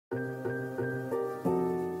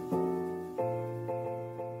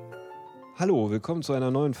Hallo, willkommen zu einer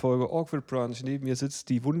neuen Folge Awkward Brunch. Neben mir sitzt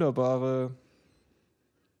die wunderbare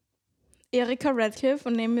Erika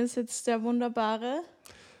und neben mir sitzt der wunderbare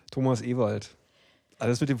Thomas Ewald.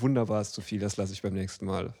 Alles mit dem Wunderbar ist zu viel, das lasse ich beim nächsten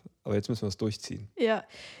Mal. Aber jetzt müssen wir es durchziehen. Ja,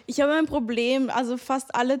 ich habe ein Problem, also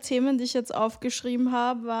fast alle Themen, die ich jetzt aufgeschrieben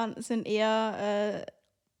habe, sind eher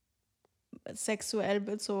sexuell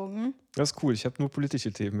bezogen. Das ist cool, ich habe nur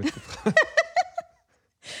politische Themen mitgebracht.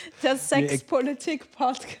 Der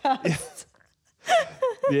Sexpolitik-Podcast. Ja.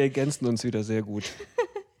 Wir ergänzen uns wieder sehr gut.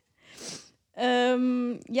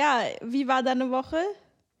 Ja, wie war deine Woche?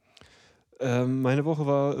 Meine Woche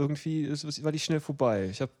war irgendwie, war die schnell vorbei.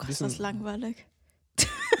 Ich Ist das langweilig? Ich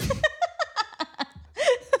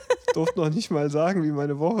durfte noch nicht mal sagen, wie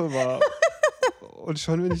meine Woche war. Und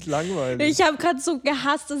schon bin ich langweilig. Ich habe gerade so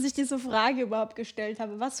gehasst, dass ich diese Frage überhaupt gestellt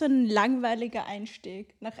habe. Was für ein langweiliger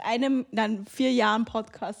Einstieg. Nach 4 Jahren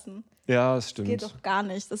Podcasten. Ja, das stimmt. Das geht doch gar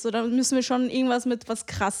nicht. Also, da müssen wir schon irgendwas mit was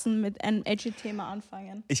Krassen, mit einem edgy Thema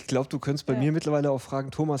anfangen. Ich glaube, du könntest bei mir mittlerweile auch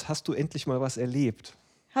fragen, Thomas, hast du endlich mal was erlebt?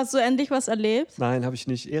 Hast du endlich was erlebt? Nein, habe ich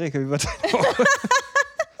nicht. Erika, wie war deine Woche?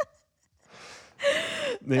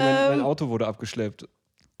 Nee, mein Auto wurde abgeschleppt.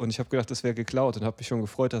 Und ich habe gedacht, das wäre geklaut und habe mich schon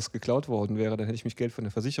gefreut, dass es geklaut worden wäre. Dann hätte ich mich Geld von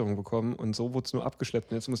der Versicherung bekommen und so wurde es nur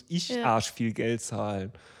abgeschleppt. Und jetzt muss ich arsch viel Geld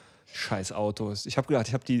zahlen. Scheiß Autos. Ich habe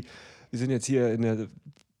gedacht, wir sind jetzt hier in der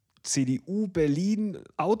CDU Berlin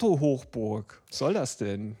Autohochburg. Was soll das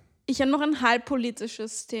denn? Ich habe noch ein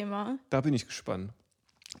halbpolitisches Thema. Da bin ich gespannt.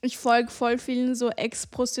 Ich folge voll vielen so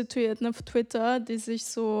Ex-Prostituierten auf Twitter, die sich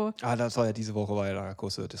so Diese Woche war ja eine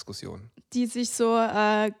große Diskussion. Die sich so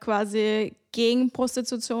quasi gegen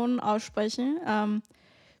Prostitution aussprechen,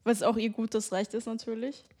 was auch ihr gutes Recht ist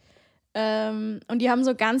natürlich. Und die haben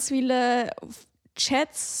so ganz viele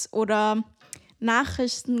Chats oder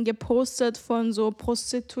Nachrichten gepostet von so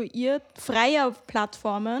freier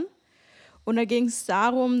Plattformen. Und da ging es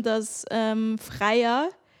darum, dass es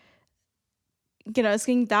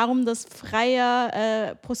ging darum, dass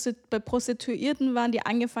Freier bei Prostituierten waren, die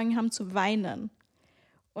angefangen haben zu weinen.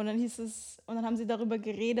 Und dann haben sie darüber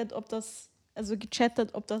geredet,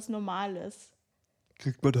 gechattet, ob das normal ist.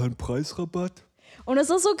 Kriegt man da einen Preisrabatt? Und es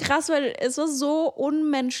ist so krass, weil es war so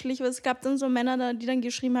unmenschlich, weil es gab dann so Männer, die dann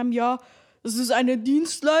geschrieben haben, ja, das ist eine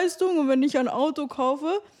Dienstleistung und wenn ich ein Auto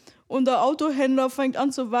kaufe und der Autohändler fängt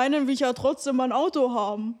an zu weinen, will ich ja trotzdem ein Auto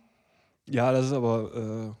haben. Ja, das ist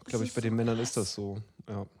aber, glaube ich, bei den Männern ist das so.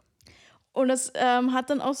 Ja. Und das hat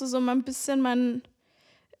dann auch so ein bisschen mein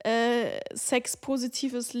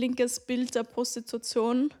sexpositives linkes Bild der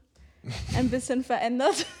Prostitution ein bisschen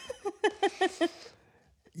verändert.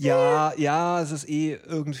 Ja, es ist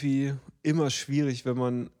irgendwie immer schwierig, wenn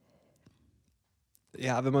man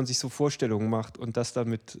sich so Vorstellungen macht und das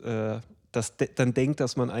damit dann denkt,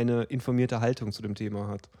 dass man eine informierte Haltung zu dem Thema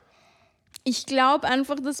hat. Ich glaube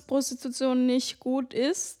einfach, dass Prostitution nicht gut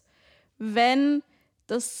ist, wenn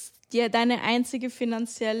das deine einzige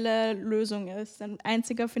finanzielle Lösung ist, dein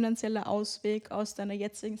einziger finanzieller Ausweg aus deiner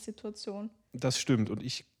jetzigen Situation. Das stimmt und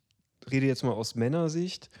ich rede jetzt mal aus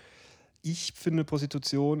Männersicht. Ich finde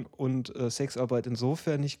Prostitution und Sexarbeit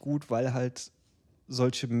insofern nicht gut, weil halt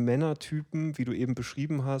solche Männertypen, wie du eben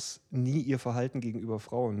beschrieben hast, nie ihr Verhalten gegenüber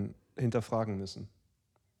Frauen hinterfragen müssen.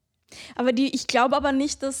 Aber ich glaube aber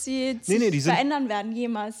nicht, dass sie sich verändern werden,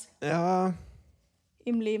 jemals. Ja.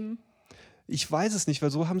 Im Leben. Ich weiß es nicht,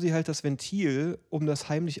 weil so haben sie halt das Ventil, um das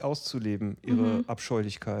heimlich auszuleben, ihre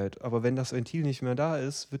Abscheulichkeit. Aber wenn das Ventil nicht mehr da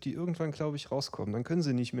ist, wird die irgendwann, glaube ich, rauskommen. Dann können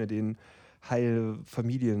sie nicht mehr den heile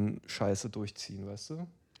Familienscheiße durchziehen, weißt du?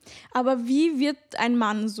 Aber wie wird ein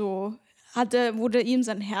Mann so? Wurde ihm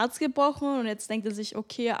sein Herz gebrochen und jetzt denkt er sich,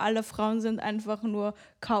 okay, alle Frauen sind einfach nur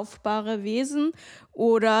kaufbare Wesen?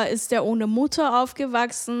 Oder ist er ohne Mutter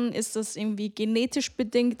aufgewachsen? Ist das irgendwie genetisch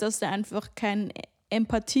bedingt, dass er einfach kein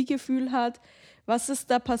Empathiegefühl hat? Was ist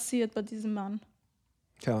da passiert bei diesem Mann?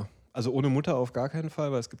 Tja, also ohne Mutter auf gar keinen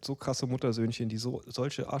Fall, weil es gibt so krasse Muttersöhnchen, die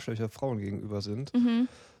solche Arschlöcher Frauen gegenüber sind.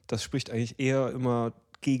 Das spricht eigentlich eher immer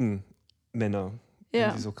gegen Männer,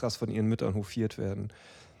 wenn sie so krass von ihren Müttern hofiert werden.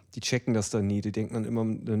 Die checken das dann nie. Die denken dann immer,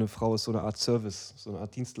 eine Frau ist so eine Art Service, so eine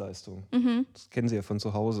Art Dienstleistung. Das kennen sie ja von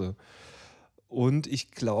zu Hause. Und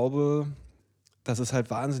ich glaube, dass es halt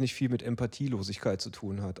wahnsinnig viel mit Empathielosigkeit zu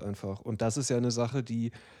tun hat einfach. Und das ist ja eine Sache,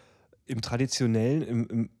 die im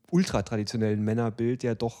ultratraditionellen Männerbild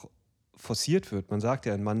ja doch forciert wird. Man sagt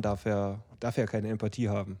ja, ein Mann darf ja keine Empathie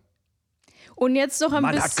haben. Und jetzt noch ein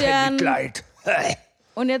Mann bisschen... hat kein Mitleid.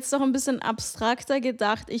 Und jetzt noch ein bisschen abstrakter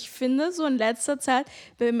gedacht. Ich finde, so in letzter Zeit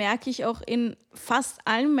bemerke ich auch in fast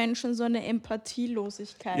allen Menschen so eine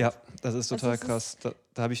Empathielosigkeit. Ja, das ist total krass.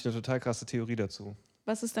 Da habe ich eine total krasse Theorie dazu.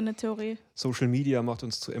 Was ist deine Theorie? Social Media macht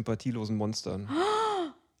uns zu empathielosen Monstern.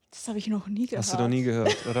 Das habe ich noch nie gehört. Hast du noch nie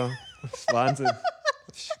gehört, oder? Das ist Wahnsinn.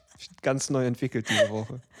 Ich ganz neu entwickelt diese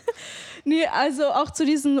Woche. Nee, also auch zu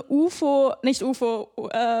diesem U-Boot.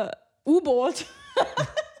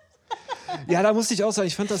 Ja, da musste ich auch sagen,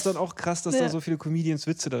 ich fand das dann auch krass, dass da so viele Comedians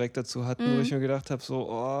Witze direkt dazu hatten, wo ich mir gedacht habe,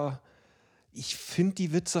 so, ich finde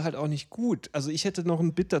die Witze halt auch nicht gut. Also ich hätte noch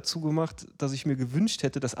ein Bit dazu gemacht, dass ich mir gewünscht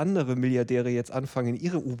hätte, dass andere Milliardäre jetzt anfangen, in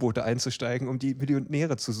ihre U-Boote einzusteigen, um die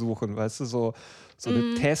Millionäre zu suchen. Weißt du, so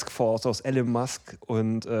eine Taskforce aus Elon Musk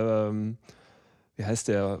und wie heißt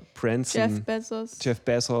der? Branson. Jeff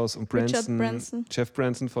Bezos und Branson. Jeff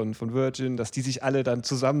Branson von Virgin, dass die sich alle dann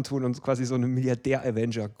zusammentun und quasi so eine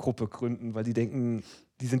Milliardär-Avenger-Gruppe gründen, weil die denken,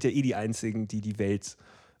 die sind ja eh die Einzigen, die die Welt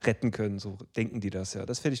retten können. So denken die das ja.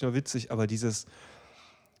 Das fände ich noch witzig, aber dieses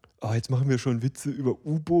jetzt machen wir schon Witze über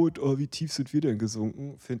U-Boot, wie tief sind wir denn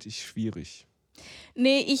gesunken, finde ich schwierig.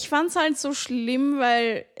 Nee, ich fand es halt so schlimm,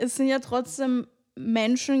 weil es sind ja trotzdem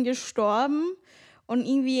Menschen gestorben und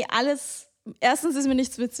irgendwie alles. Erstens ist mir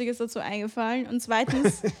nichts Witziges dazu eingefallen und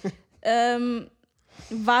zweitens waren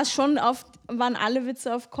alle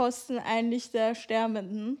Witze auf Kosten eigentlich der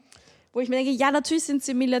Sterbenden. Wo ich mir denke, ja, natürlich sind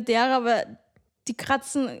sie Milliardäre, aber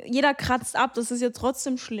jeder kratzt ab, das ist ja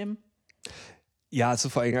trotzdem schlimm. Ja, es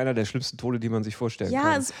ist vor allem einer der schlimmsten Tode, die man sich vorstellen kann.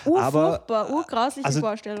 Ja, es ist urfurchtbar, urgrausliche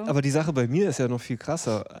Vorstellung. Aber die Sache bei mir ist ja noch viel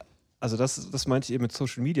krasser. Also das meinte ich eben mit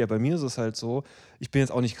Social Media. Bei mir ist es halt so, ich bin jetzt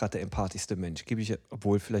auch nicht gerade der empathischste Mensch.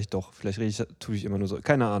 Obwohl, vielleicht doch. Vielleicht tue ich immer nur so.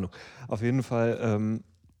 Keine Ahnung. Auf jeden Fall,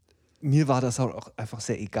 mir war das auch einfach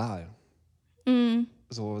sehr egal. Mhm.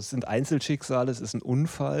 So, es sind Einzelschicksale, es ist ein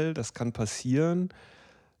Unfall, das kann passieren.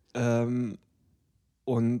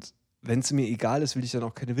 Und wenn es mir egal ist, will ich dann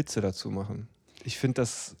auch keine Witze dazu machen. Ich finde,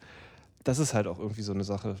 das ist halt auch irgendwie so eine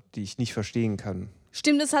Sache, die ich nicht verstehen kann.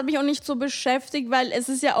 Stimmt, das hat mich auch nicht so beschäftigt, weil es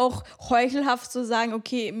ist ja auch heuchelhaft zu sagen,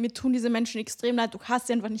 okay, mir tun diese Menschen extrem leid, du hast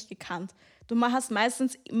sie einfach nicht gekannt. Du hast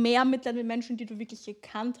meistens mehr Mitleid mit Menschen, die du wirklich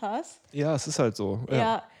gekannt hast. Ja, es ist halt so.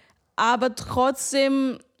 Ja, aber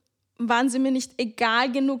trotzdem waren sie mir nicht egal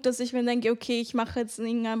genug, dass ich mir denke, okay, ich mache jetzt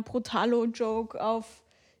irgendeinen Brutalo-Joke auf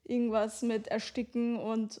irgendwas mit Ersticken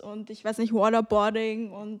und ich weiß nicht,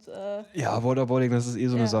 Waterboarding und Ja, Waterboarding, das ist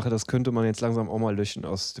so eine Sache, das könnte man jetzt langsam auch mal löschen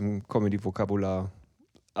aus dem Comedy-Vokabular.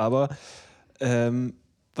 Aber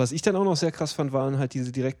was ich dann auch noch sehr krass fand, waren halt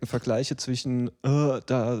diese direkten Vergleiche zwischen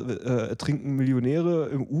da ertrinken Millionäre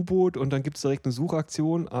im U-Boot und dann gibt es direkt eine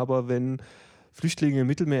Suchaktion, aber wenn Flüchtlinge im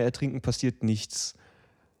Mittelmeer ertrinken, passiert nichts.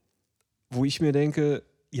 Wo ich mir denke,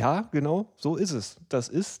 ja, genau, so ist es. Das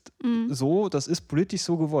ist das ist politisch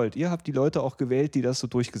so gewollt. Ihr habt die Leute auch gewählt, die das so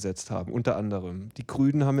durchgesetzt haben, unter anderem. Die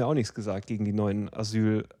Grünen haben ja auch nichts gesagt gegen die neuen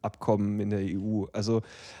Asylabkommen in der EU. Also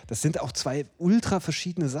das sind auch zwei ultra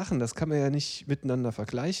verschiedene Sachen. Das kann man ja nicht miteinander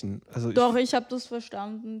vergleichen. Also Doch, ich habe das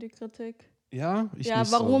verstanden, die Kritik. Ja, ich ja,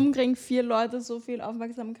 nicht warum so. Kriegen 4 Leute so viel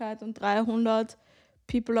Aufmerksamkeit und 300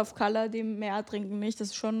 People of Color, die mehr trinken nicht? Das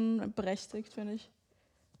ist schon berechtigt, finde ich.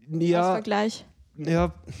 Ja, als Vergleich.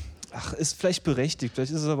 Ja, ist vielleicht berechtigt.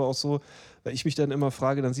 Vielleicht ist es aber auch so, weil ich mich dann immer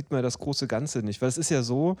frage, dann sieht man ja das große Ganze nicht. Weil es ist ja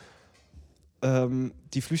so,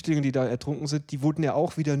 die Flüchtlinge, die da ertrunken sind, die wurden ja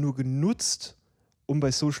auch wieder nur genutzt, um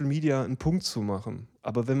bei Social Media einen Punkt zu machen.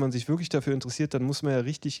 Aber wenn man sich wirklich dafür interessiert, dann muss man ja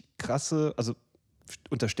richtig krasse, also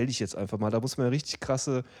unterstelle ich jetzt einfach mal, da muss man ja richtig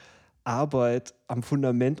krasse Arbeit am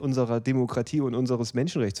Fundament unserer Demokratie und unseres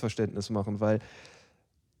Menschenrechtsverständnisses machen, weil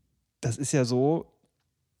das ist ja so,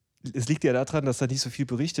 es liegt ja daran, dass da nicht so viel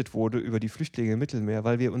berichtet wurde über die Flüchtlinge im Mittelmeer,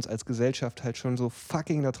 weil wir uns als Gesellschaft halt schon so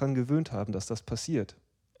fucking daran gewöhnt haben, dass das passiert.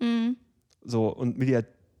 Mhm. So, und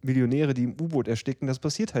Millionäre, die im U-Boot ersticken, das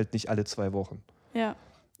passiert halt nicht alle 2 Wochen. Ja.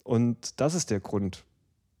 Und das ist der Grund,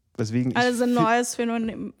 weswegen also ein neues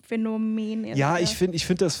Phänomen ist. Ja, ich finde,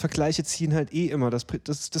 das Vergleiche ziehen halt immer. Das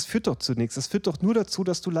führt doch zu nichts. Das führt doch nur dazu,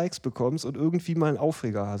 dass du Likes bekommst und irgendwie mal einen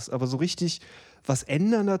Aufreger hast. Aber so richtig was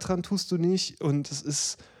ändern daran tust du nicht. Und es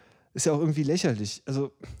ist ja auch irgendwie lächerlich.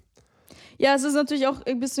 Also ja, es ist natürlich auch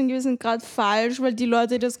bis zu einem gewissen Grad falsch, weil die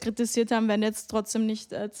Leute, die das kritisiert haben, werden jetzt trotzdem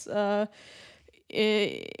nicht als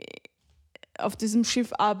auf diesem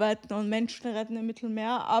Schiff arbeiten und Menschen retten im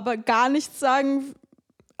Mittelmeer, aber gar nichts sagen.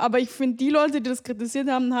 Aber ich finde, die Leute, die das kritisiert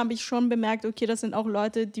haben, habe ich schon bemerkt, okay, das sind auch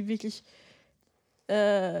Leute, die wirklich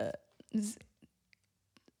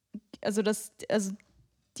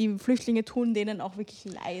die Flüchtlinge tun denen auch wirklich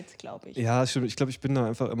leid, glaube ich. Ja, stimmt. Ich glaube, ich bin da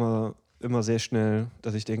einfach immer sehr schnell,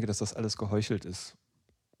 dass ich denke, dass das alles geheuchelt ist.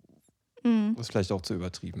 Mhm. Das ist vielleicht auch zu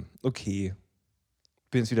übertrieben. Okay.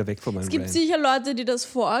 Bin jetzt wieder weg von meinem Es gibt Rant. sicher Leute, die das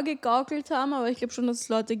vorgegaukelt haben, aber ich glaube schon, dass es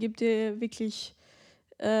Leute gibt, die wirklich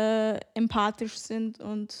empathisch sind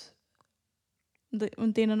und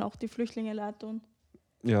und denen auch die Flüchtlinge leid tun.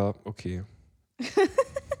 Ja, okay.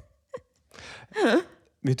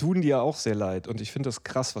 Mir tun die ja auch sehr leid und ich finde das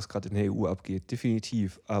krass, was gerade in der EU abgeht,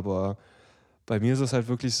 definitiv. Aber bei mir ist es halt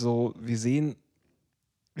wirklich so, wir sehen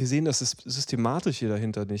das Systematische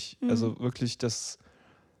dahinter nicht. Also wirklich, dass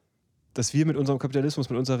wir mit unserem Kapitalismus,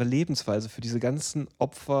 mit unserer Lebensweise für diese ganzen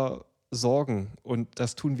Opfer sorgen. Und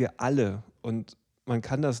das tun wir alle. Und man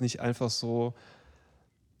kann das nicht einfach so,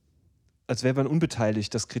 als wäre man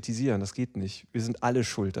unbeteiligt, das kritisieren. Das geht nicht. Wir sind alle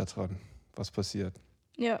schuld daran, was passiert.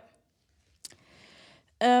 Ja.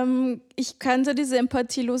 Ich könnte diese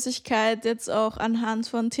Empathielosigkeit jetzt auch anhand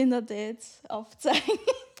von Tinder-Dates aufzeigen.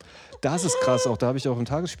 Das ist krass auch. Da habe ich auch im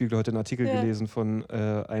Tagesspiegel heute einen Artikel gelesen von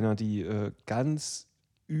einer, die ganz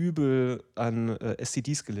übel an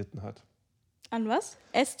STDs gelitten hat. An was?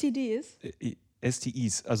 STDs?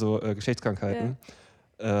 STIs, also Geschlechtskrankheiten.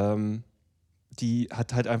 Ja. Die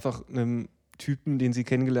hat halt einfach einem Typen, den sie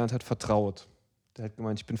kennengelernt hat, vertraut. Der hat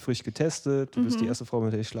gemeint, ich bin frisch getestet, du bist die erste Frau,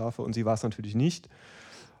 mit der ich schlafe. Und sie war es natürlich nicht.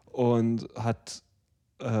 Und hat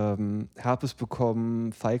Herpes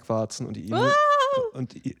bekommen, Feigwarzen und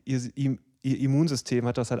ihr Immunsystem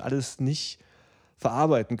hat das halt alles nicht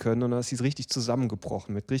verarbeiten können. Und dann ist sie richtig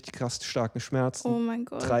zusammengebrochen mit richtig krass starken Schmerzen. Oh mein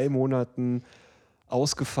Gott. 3 Monaten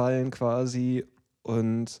ausgefallen quasi.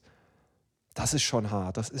 Und das ist schon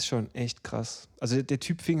hart, das ist schon echt krass. Also der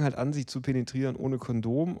Typ fing halt an, sie zu penetrieren ohne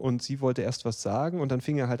Kondom und sie wollte erst was sagen und dann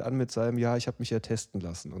fing er halt an mit seinem, ja, ich habe mich ja testen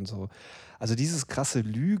lassen und so. Also dieses krasse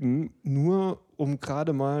Lügen, nur um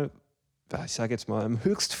gerade mal, ich sage jetzt mal, im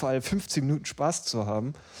Höchstfall 15 Minuten Spaß zu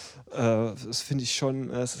haben, das finde ich schon,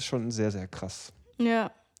 es ist schon sehr, sehr krass.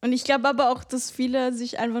 Ja, und ich glaube aber auch, dass viele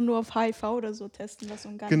sich einfach nur auf HIV oder so testen lassen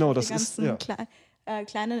und gar nicht auf die ganzen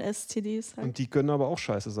kleinen STDs halt. Und die können aber auch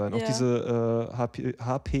scheiße sein. Auch diese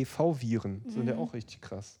HPV-Viren sind ja auch richtig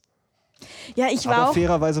krass. Ja, aber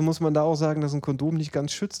fairerweise muss man da auch sagen, dass ein Kondom nicht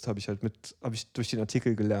ganz schützt, habe ich durch den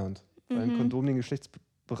Artikel gelernt. Weil ein Kondom den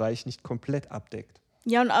Geschlechtsbereich nicht komplett abdeckt.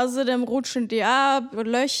 Ja, und außerdem rutschen die ab,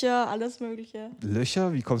 Löcher, alles Mögliche.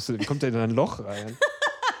 Löcher? Wie kommt der in ein Loch rein?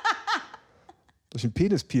 Durch ein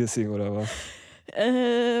Penis-Piercing oder was?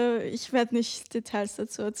 Ich werde nicht Details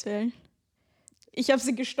dazu erzählen. Ich habe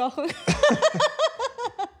sie gestochen.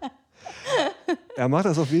 Er macht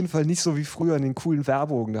das auf jeden Fall nicht so wie früher in den coolen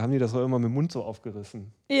Werbungen. Da haben die das auch immer mit dem Mund so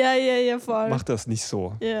aufgerissen. Ja, voll. Macht das nicht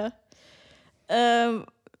so. Ja.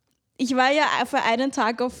 Ich war ja für einen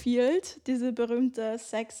Tag auf Field, diese berühmte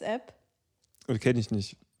Sex-App. Die kenne ich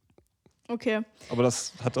nicht. Okay. Aber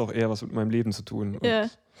das hat auch eher was mit meinem Leben zu tun. Ja.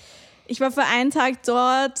 Ich war für einen Tag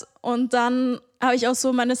dort und dann habe ich auch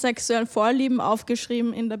so meine sexuellen Vorlieben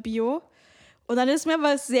aufgeschrieben in der Bio. Und dann ist mir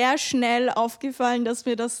aber sehr schnell aufgefallen, dass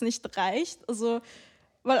mir das nicht reicht. Also,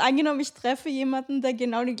 weil angenommen, ich treffe jemanden, der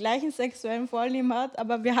genau die gleichen sexuellen Vorlieben hat,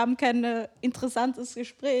 aber wir haben kein interessantes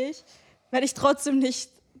Gespräch, werde ich trotzdem nicht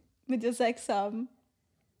mit ihr Sex haben.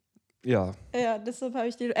 Ja. Ja, deshalb habe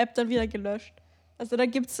ich die App dann wieder gelöscht. Also da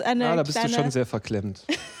gibt es eine da bist du schon sehr verklemmt.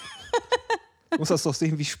 Du musst das doch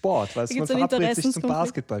sehen wie Sport, weil man verabredet sich zum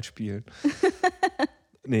Basketball spielen.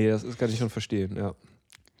 Nee, das kann ich schon verstehen, ja.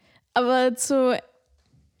 Aber zur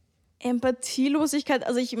Empathielosigkeit,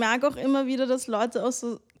 also ich merke auch immer wieder, dass Leute auch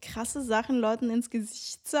so krasse Sachen Leuten ins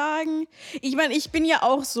Gesicht sagen. Ich meine, ich bin ja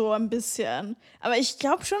auch so ein bisschen, aber ich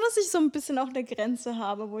glaube schon, dass ich so ein bisschen auch eine Grenze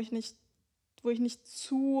habe, wo ich nicht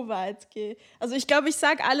zu weit gehe. Also ich glaube, ich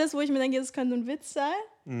sage alles, wo ich mir denke, das könnte ein Witz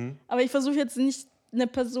sein, aber ich versuche jetzt nicht eine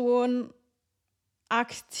Person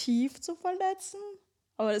aktiv zu verletzen,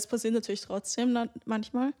 aber das passiert natürlich trotzdem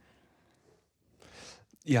manchmal.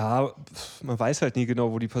 Ja, man weiß halt nie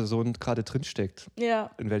genau, wo die Person gerade drinsteckt.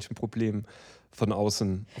 Ja. In welchem Problem von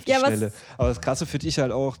außen auf die Schnelle. Aber das Krasse finde ich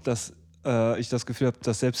halt auch, dass ich das Gefühl habe,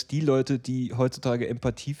 dass selbst die Leute, die heutzutage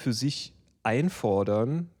Empathie für sich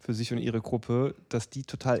einfordern, für sich und ihre Gruppe, dass die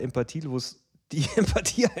total empathielos die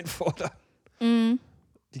Empathie einfordern. Mhm.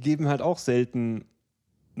 Die geben halt auch selten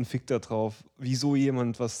einen Fick da drauf, wieso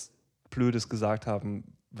jemand was Blödes gesagt haben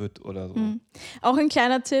wird oder so. Mhm. Auch ein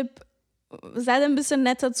kleiner Tipp, seid ein bisschen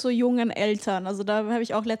netter zu jungen Eltern. Also da habe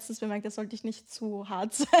ich auch letztens bemerkt, da sollte ich nicht zu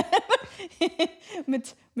hart sein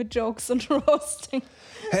mit Jokes und Roasting.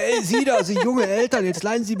 Hey, Sie da, Sie junge Eltern, jetzt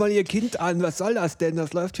leihen Sie mal Ihr Kind an. Was soll das denn?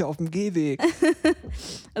 Das läuft hier auf dem Gehweg.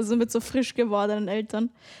 Also mit so frisch gewordenen Eltern.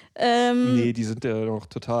 Nee, die sind ja noch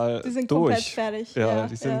total die sind durch. Komplett fertig. Ja,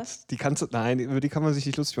 über die kann man sich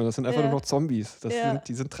nicht lustig machen. Das sind einfach nur noch Zombies.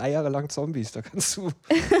 Die sind 3 Jahre lang Zombies. Da kannst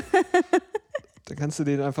du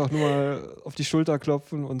denen einfach nur auf die Schulter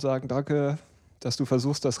klopfen und sagen, danke, dass du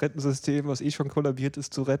versuchst, das Rentensystem, was schon kollabiert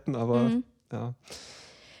ist, zu retten. Aber ja.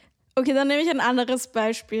 Okay, dann nehme ich ein anderes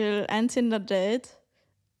Beispiel, ein Tinder-Date.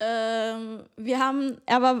 Er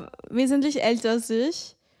war wesentlich älter als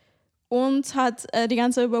ich und hat die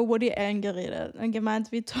ganze Zeit über Woody Allen geredet und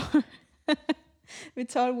gemeint, wie toll, wie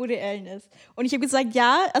toll Woody Allen ist. Und ich habe gesagt,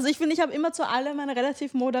 ja, also ich finde, ich habe immer zu allem eine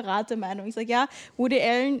relativ moderate Meinung. Ich sage, ja, Woody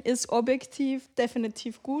Allen ist objektiv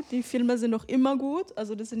definitiv gut. Die Filme sind noch immer gut.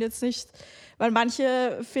 Also das sind jetzt nicht, weil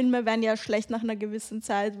manche Filme werden ja schlecht nach einer gewissen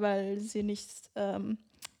Zeit, weil sie nicht,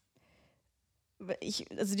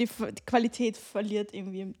 die Qualität verliert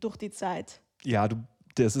irgendwie durch die Zeit. Ja,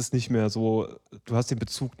 das ist nicht mehr so, du hast den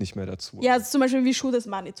Bezug nicht mehr dazu. Ja, also zum Beispiel wie Schuh des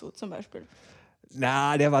Manitou zum Beispiel.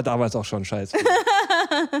 Na, der war damals auch schon scheiße.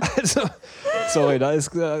 Also, sorry, da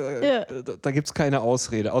gibt es keine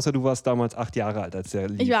Ausrede. Außer du warst damals 8 Jahre alt, als der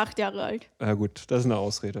lief. Ich war 8 Jahre alt. Ja gut, das ist eine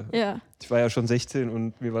Ausrede. Ja. Ich war ja schon 16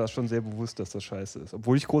 und mir war das schon sehr bewusst, dass das scheiße ist.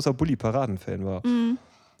 Obwohl ich großer Bully-Paraden-Fan war. Mhm.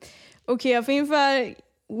 Okay, auf jeden Fall,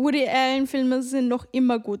 Woody Allen-Filme sind noch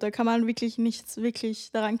immer gut. Da kann man wirklich nichts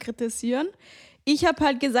daran kritisieren. Ich habe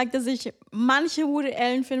halt gesagt, dass ich manche Woody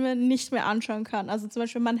Allen-Filme nicht mehr anschauen kann. Also zum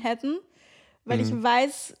Beispiel Manhattan, weil ich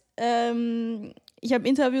weiß, ich habe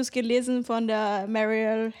Interviews gelesen von der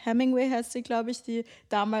Mariel Hemingway, heißt sie, glaube ich, die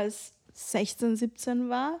damals 16, 17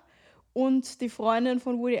 war und die Freundin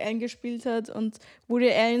von Woody Allen gespielt hat und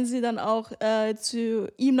Woody Allen sie dann auch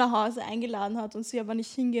zu ihm nach Hause eingeladen hat und sie aber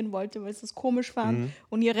nicht hingehen wollte, weil sie das komisch fand.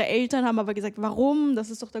 Und ihre Eltern haben aber gesagt, warum?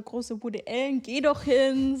 Das ist doch der große Woody Allen, geh doch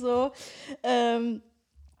hin. So.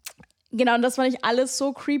 Genau, und das fand ich alles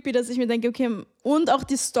so creepy, dass ich mir denke, okay, und auch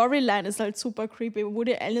die Storyline ist halt super creepy.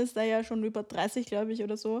 Woody Allen ist da ja schon über 30, glaube ich,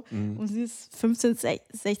 oder so. Und sie ist 15,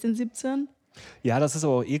 16, 17. Ja, das ist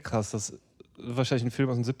aber auch krass. Das ist wahrscheinlich ein Film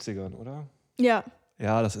aus den 70ern, oder? Ja.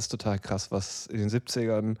 Ja, das ist total krass, was in den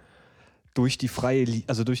 70ern durch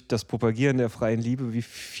durch das Propagieren der freien Liebe, wie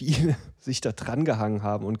viele sich da dran gehangen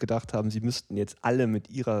haben und gedacht haben, sie müssten jetzt alle mit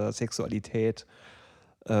ihrer Sexualität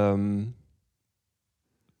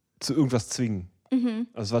zu irgendwas zwingen.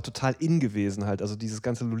 Also es war total in gewesen halt. Also dieses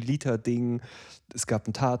ganze Lolita-Ding. Es gab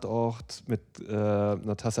einen Tatort mit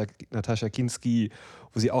Natascha Kinski,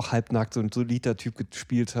 wo sie auch halbnackt so einen Lolita-Typ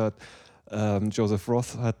gespielt hat. Joseph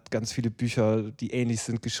Roth hat ganz viele Bücher, die ähnlich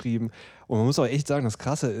sind, geschrieben. Und man muss auch echt sagen, das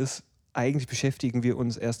Krasse ist, eigentlich beschäftigen wir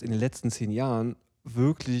uns erst in den letzten 10 Jahren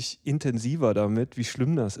wirklich intensiver damit, wie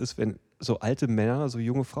schlimm das ist, wenn so alte Männer so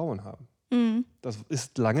junge Frauen haben. Das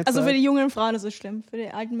ist lange Zeit. Also für die jungen Frauen ist es schlimm. Für die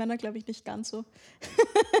alten Männer glaube ich nicht ganz so.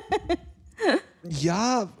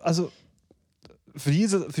 Ja, also für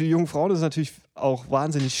die jungen Frauen ist es natürlich auch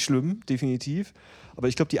wahnsinnig schlimm, definitiv. Aber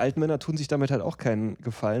ich glaube, die alten Männer tun sich damit halt auch keinen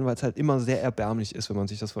Gefallen, weil es halt immer sehr erbärmlich ist, wenn man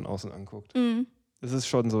sich das von außen anguckt. Es ist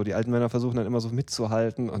schon so, die alten Männer versuchen dann immer so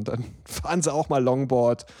mitzuhalten und dann fahren sie auch mal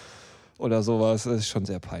Longboard oder sowas. Das ist schon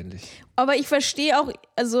sehr peinlich. Aber ich verstehe auch,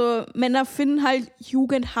 also Männer finden halt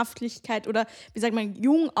Jugendhaftigkeit oder, wie sagt man,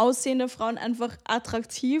 jung aussehende Frauen einfach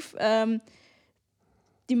attraktiv.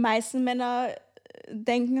 Die meisten Männer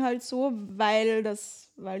denken halt so, weil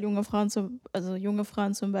junge Frauen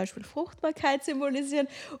zum Beispiel Fruchtbarkeit symbolisieren.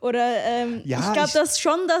 Oder ich glaube das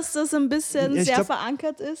schon, dass das ein bisschen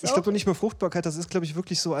verankert ist. Ich glaube doch nicht mehr Fruchtbarkeit, das ist, glaube ich,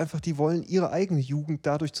 wirklich so einfach, die wollen ihre eigene Jugend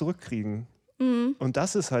dadurch zurückkriegen. Und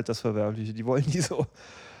das ist halt das Verwerfliche. Die wollen die so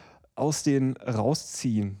aus denen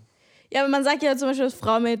rausziehen. Ja, aber man sagt ja zum Beispiel, dass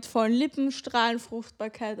Frauen mit vollen Lippen strahlen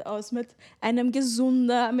Fruchtbarkeit aus, mit einer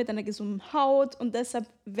gesunden Haut und deshalb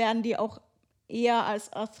werden die auch eher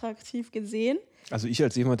als attraktiv gesehen. Also ich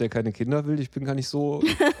als jemand, der keine Kinder will, ich bin gar nicht so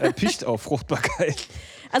erpicht auf Fruchtbarkeit.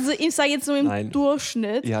 Also ich sage jetzt so im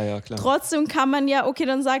Durchschnitt. Ja, klar. Trotzdem kann man ja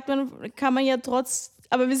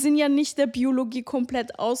aber wir sind ja nicht der Biologie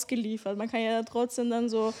komplett ausgeliefert. Man kann ja trotzdem dann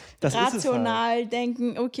so rational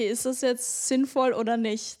denken, okay, ist das jetzt sinnvoll oder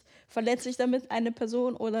nicht? Verletze ich damit eine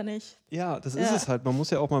Person oder nicht? Ja, das ist es halt. Man muss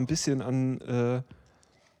ja auch mal ein bisschen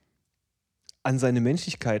an seine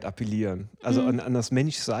Menschlichkeit appellieren. Also an das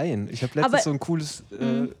Menschsein. Ich habe letztens so ein cooles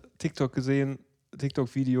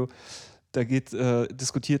TikTok-Video. Da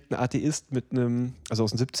diskutiert ein Atheist mit einem, also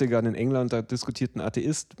aus den 70ern in England, da diskutiert ein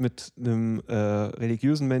Atheist mit einem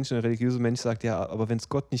religiösen Menschen. Der religiöse Mensch sagt, ja, aber wenn es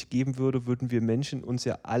Gott nicht geben würde, würden wir Menschen uns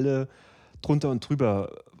ja alle drunter und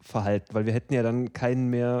drüber verhalten, weil wir hätten ja dann keinen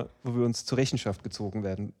mehr, wo wir uns zur Rechenschaft gezogen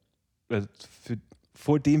werden,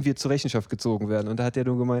 vor dem wir zur Rechenschaft gezogen werden. Und da hat er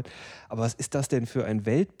nur gemeint, aber was ist das denn für ein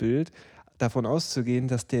Weltbild, davon auszugehen,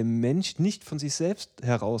 dass der Mensch nicht von sich selbst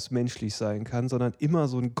heraus menschlich sein kann, sondern immer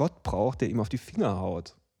so einen Gott braucht, der ihm auf die Finger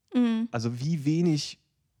haut. Also wie wenig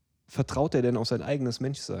vertraut er denn auf sein eigenes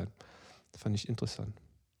Menschsein? Das fand ich interessant.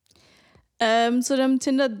 Zu dem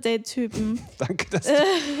Tinder-Date-Typen. Danke, dass du...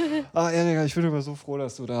 Erika, ich bin immer so froh,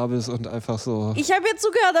 dass du da bist und einfach so... Ich habe jetzt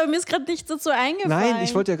zugehört, aber mir ist gerade nichts dazu eingefallen. Nein,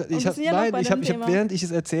 während ich es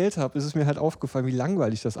erzählt habe, ist es mir halt aufgefallen, wie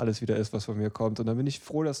langweilig das alles wieder ist, was von mir kommt. Und dann bin ich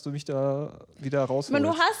froh, dass du mich da wieder rausholst. Du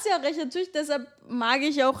hast ja recht, natürlich, deshalb mag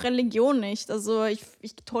ich auch Religion nicht. Also ich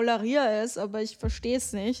toleriere es, aber ich verstehe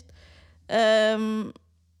es nicht.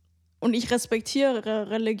 Und ich respektiere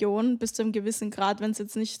Religion bis zu einem gewissen Grad, wenn es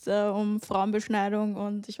jetzt nicht um Frauenbeschneidung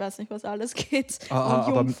und ich weiß nicht, was alles geht.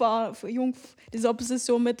 Und diese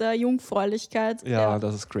Opposition mit der Jungfräulichkeit. Ja,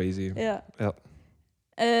 das ist crazy. Ja. Ja.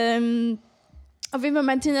 Auf jeden Fall,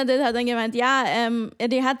 mein Tinder-Date hat dann gemeint, er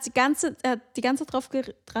hat die ganze Zeit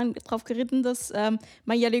drauf geritten, dass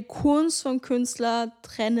man ja die Kunst vom Künstler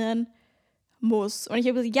trennen muss. Und ich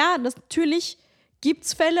habe gesagt, ja, natürlich gibt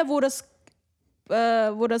es Fälle, wo das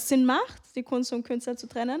Sinn macht, die Kunst vom Künstler zu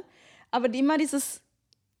trennen. Aber immer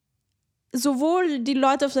sowohl die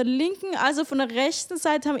Leute auf der linken als auch von der rechten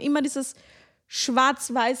Seite haben immer dieses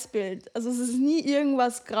Schwarz-Weiß-Bild. Also es ist nie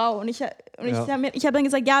irgendwas grau. Und ich habe dann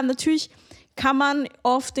gesagt, ja, natürlich kann man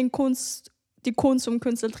oft die Kunst vom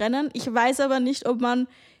Künstler trennen. Ich weiß aber nicht, ob man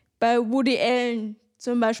bei Woody Allen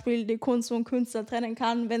zum Beispiel die Kunst vom Künstler trennen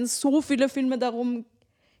kann, wenn es so viele Filme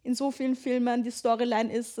in so vielen Filmen die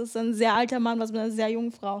Storyline ist, dass ein sehr alter Mann was mit einer sehr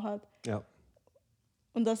jungen Frau hat. Ja.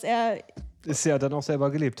 Und dass er... Ist ja dann auch selber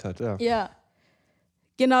gelebt hat, ja. Ja.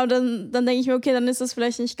 Genau, dann denke ich mir, okay, dann ist das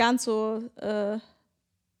vielleicht nicht ganz so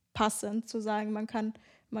passend zu sagen, man kann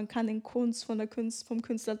den Kunst vom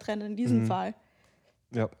Künstler trennen, in diesem Fall.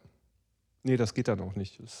 Ja. Nee, das geht dann auch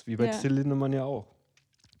nicht. Das ist wie bei Till Lindemann ja auch.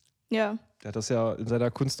 Ja. Der hat das ja in seiner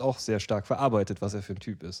Kunst auch sehr stark verarbeitet, was er für ein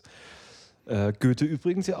Typ ist. Goethe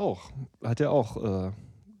übrigens ja auch. Hat ja auch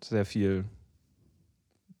sehr viel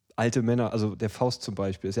alte Männer, also der Faust zum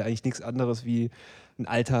Beispiel, ist ja eigentlich nichts anderes wie ein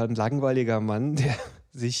alter, ein langweiliger Mann,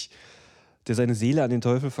 der seine Seele an den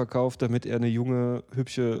Teufel verkauft, damit er eine junge,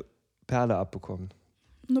 hübsche Perle abbekommt.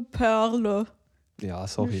 Eine Perle. Ja,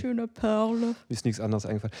 sorry. Eine schöne Perle. Mir ist nichts anderes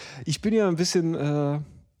eingefallen. Ich bin ja ein bisschen,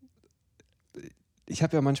 ich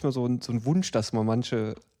habe ja manchmal so einen Wunsch, dass mal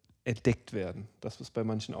manche entdeckt werden, dass es bei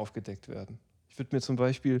manchen aufgedeckt werden. Ich würde mir zum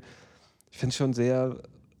Beispiel, ich finde es schon sehr,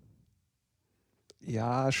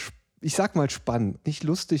 ich sag mal spannend, nicht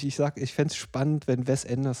lustig, ich fände es spannend, wenn Wes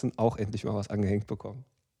Anderson auch endlich mal was angehängt bekommt.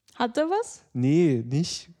 Hat er was? Nee,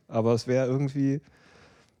 nicht, aber es wäre irgendwie,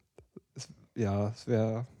 es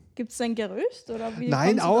wäre... Gibt es ein Gerücht? Oder wie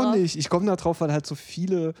Nein, auch nicht. Ich komme da drauf, weil halt so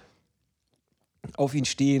viele auf ihn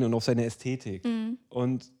stehen und auf seine Ästhetik. Mhm.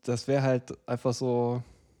 Und das wäre halt einfach so,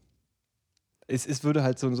 es würde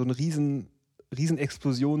halt so eine riesen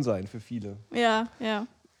Explosion sein für viele. Ja, ja.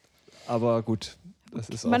 Aber gut, das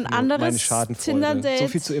ist auch meine Schadenfreude. So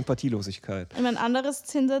viel zur Empathielosigkeit. Mein anderes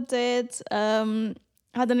Tinder-Date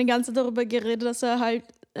hat dann die ganze Zeit darüber geredet, dass er halt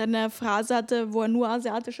eine Phase hatte, wo er nur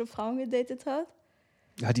asiatische Frauen gedatet hat.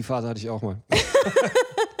 Ja, die Phase hatte ich auch mal.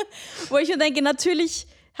 Wo ich mir denke, natürlich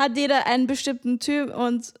hat jeder einen bestimmten Typ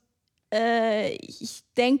und ich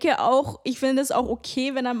denke auch, ich finde es auch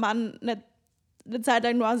okay, wenn ein Mann eine Zeit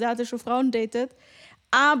lang nur asiatische Frauen datet,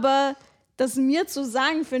 aber das mir zu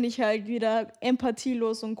sagen, finde ich halt wieder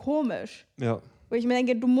empathielos und komisch. Ja. Wo ich mir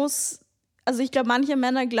denke, ich glaube, manche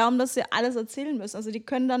Männer glauben, dass sie alles erzählen müssen. Also die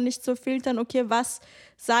können dann nicht so filtern, okay, was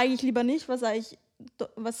sage ich lieber nicht, was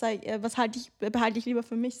behalte ich lieber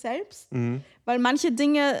für mich selbst. Mhm. Weil manche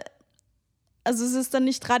Dinge, also es ist dann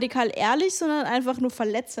nicht radikal ehrlich, sondern einfach nur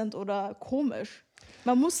verletzend oder komisch.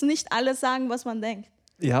 Man muss nicht alles sagen, was man denkt.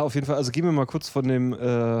 Ja, auf jeden Fall. Also gehen wir mal kurz von dem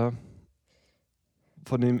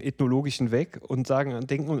Ethnologischen weg und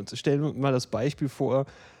stellen mal das Beispiel vor,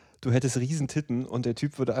 du hättest Riesentitten und der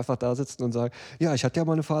Typ würde einfach da sitzen und sagen, ja, ich hatte ja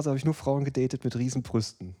mal eine Phase, habe ich nur Frauen gedatet mit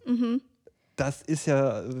Riesenbrüsten. Mhm. Das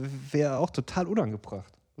wäre auch total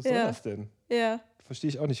unangebracht. Was soll das denn? Ja. Verstehe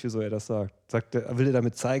ich auch nicht, wieso er das sagt. Will er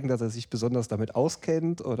damit zeigen, dass er sich besonders damit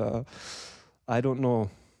auskennt oder I don't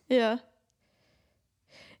know. Ja.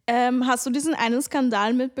 Hast du diesen einen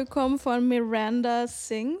Skandal mitbekommen von Miranda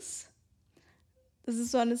Sings? Das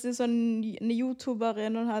ist so eine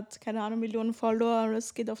YouTuberin und hat, keine Ahnung, Millionen Follower und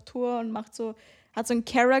es geht auf Tour und hat so einen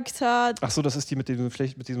Charakter. Ach so, das ist die mit diesem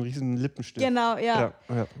riesen Lippenstift. Genau, ja.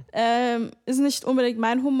 Ist nicht unbedingt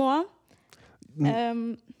mein Humor.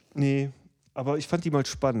 Nee, aber ich fand die mal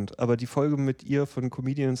spannend. Aber die Folge mit ihr von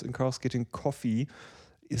Comedians in Cars Getting Coffee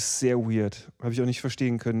ist sehr weird. Habe ich auch nicht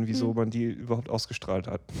verstehen können, wieso man die überhaupt ausgestrahlt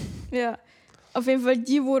hat. Ja, auf jeden Fall,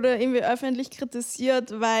 die wurde irgendwie öffentlich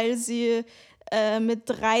kritisiert, weil sie mit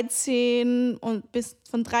 13 bis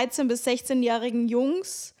 16-jährigen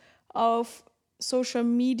Jungs auf Social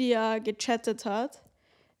Media gechattet hat.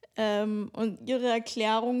 Und ihre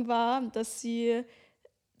Erklärung war, dass sie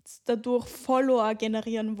dadurch Follower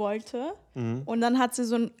generieren wollte. Und dann hat sie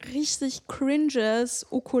so ein richtig cringes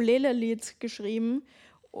Ukulele-Lied geschrieben,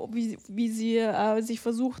 wie sie sich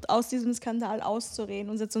versucht, aus diesem Skandal auszureden.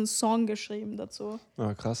 Und sie hat so einen Song geschrieben dazu.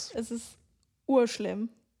 Ah, krass. Es ist urschlimm.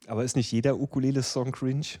 Aber ist nicht jeder Ukulele-Song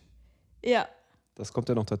cringe? Ja. Das kommt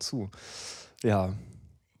ja noch dazu. Ja,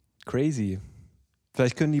 crazy.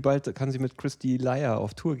 Vielleicht kann sie mit Christy Leia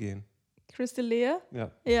auf Tour gehen. Christy Leia?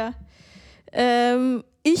 Ja. Ja.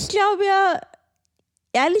 Ich glaube ja,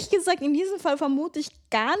 ehrlich gesagt, in diesem Fall vermute ich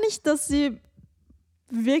gar nicht, dass sie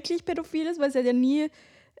wirklich pädophil ist, weil sie hat ja nie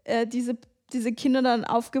diese Kinder dann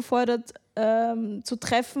aufgefordert, zu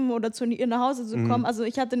treffen oder zu ihr nach Hause zu kommen. Also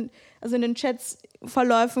ich hatte, in den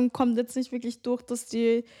Chats-Verläufen kommt jetzt nicht wirklich durch, dass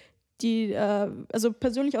die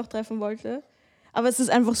persönlich auch treffen wollte. Aber es ist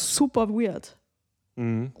einfach super weird.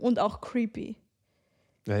 Und auch creepy.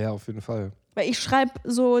 Ja, auf jeden Fall. Weil ich schreibe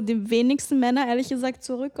so die wenigsten Männer, ehrlich gesagt,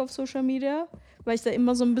 zurück auf Social Media, weil ich da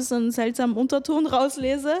immer so ein bisschen einen seltsamen Unterton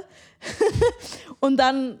rauslese. und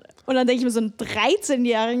dann denke ich mir, so einen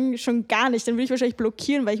 13-Jährigen schon gar nicht. Dann will ich wahrscheinlich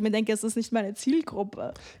blockieren, weil ich mir denke, es ist nicht meine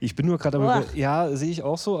Zielgruppe. Ich bin nur gerade ja, sehe ich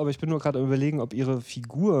auch so, aber ich bin nur gerade am Überlegen, ob ihre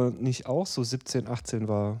Figur nicht auch so 17, 18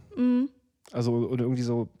 war. Also oder irgendwie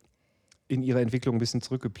so in ihrer Entwicklung ein bisschen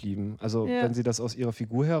zurückgeblieben. Also wenn sie das aus ihrer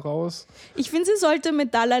Figur heraus... Ich finde, sie sollte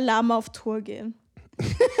mit Dalai Lama auf Tour gehen.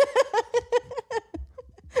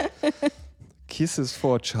 Kisses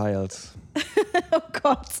for a Child. Oh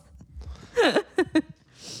Gott.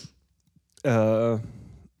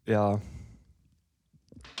 Ja.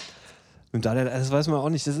 Und das weiß man auch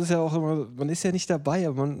nicht. Das ist ja auch immer, man ist ja nicht dabei,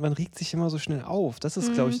 aber man regt sich immer so schnell auf. Das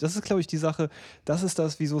ist, glaube ich, die Sache. Das ist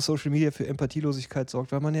das, wieso Social Media für Empathielosigkeit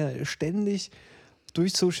sorgt, weil man ja ständig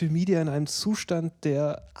durch Social Media in einem Zustand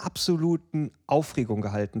der absoluten Aufregung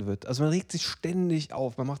gehalten wird. Also man regt sich ständig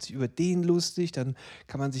auf, man macht sich über den lustig, dann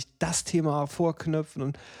kann man sich das Thema vorknöpfen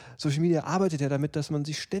und Social Media arbeitet ja damit, dass man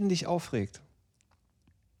sich ständig aufregt.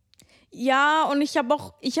 Ja, und ich habe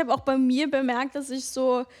auch bei mir bemerkt, dass ich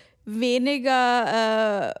so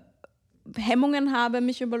weniger Hemmungen habe,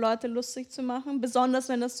 mich über Leute lustig zu machen. Besonders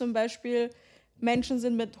wenn das zum Beispiel Menschen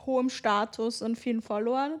sind mit hohem Status und vielen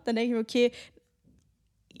Followern. Dann denke ich mir, okay,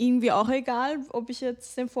 irgendwie auch egal, ob ich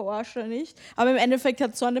jetzt den verarsche oder nicht. Aber im Endeffekt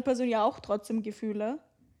hat so eine Person ja auch trotzdem Gefühle.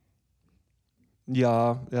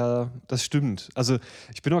 Ja, das stimmt. Also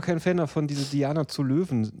ich bin auch kein Fan davon, diese Diana zu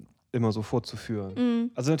Löwen immer so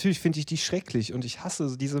vorzuführen. Also natürlich finde ich die schrecklich und ich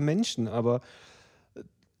hasse diese Menschen, aber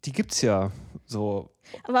die gibt's ja so.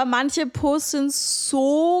 Aber manche Posts sind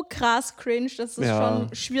so krass cringe, dass es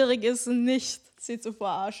schon schwierig ist, nicht sie zu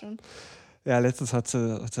verarschen. Ja, letztens hat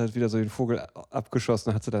sie halt wieder so den Vogel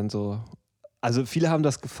abgeschossen, hat sie dann so. Also viele haben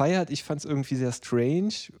das gefeiert, ich fand es irgendwie sehr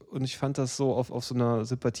strange und ich fand das so auf so einer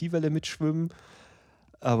Sympathiewelle mitschwimmen.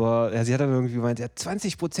 Aber sie hat dann irgendwie gemeint,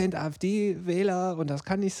 20% AfD-Wähler und das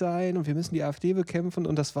kann nicht sein und wir müssen die AfD bekämpfen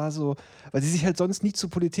und das war so, weil sie sich halt sonst nie zu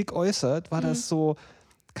Politik äußert, war das so,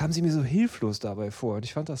 kam sie mir so hilflos dabei vor und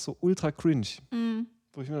ich fand das so ultra cringe.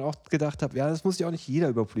 Wo ich mir auch gedacht habe, das muss ja auch nicht jeder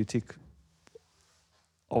über Politik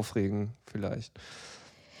aufregen vielleicht.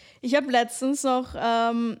 Ich habe letztens noch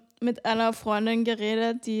mit einer Freundin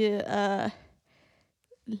geredet, die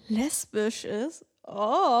lesbisch ist.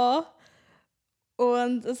 Oh.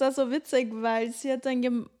 Und es war so witzig, weil sie hat dann,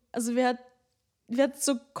 wir hat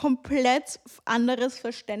so komplett anderes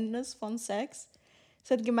Verständnis von Sex.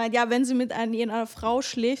 Sie hat gemeint, wenn sie mit einer Frau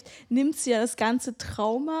schläft, nimmt sie ja das ganze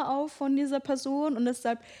Trauma auf von dieser Person und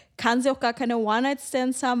deshalb kann sie auch gar keine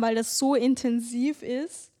One-Night-Stands haben, weil das so intensiv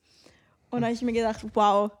ist. Und da habe ich mir gedacht,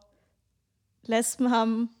 wow, Lesben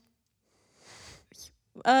haben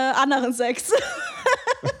anderen Sex.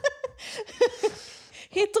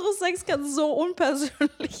 Heterosex kann so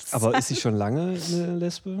unpersönlich sein. Aber ist sie schon lange eine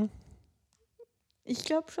Lesbe? Ich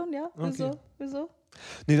glaube schon, ja. Okay. Wieso?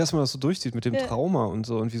 Nee, dass man das so durchzieht mit dem Trauma und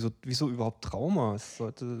so. Und wieso überhaupt Trauma? Es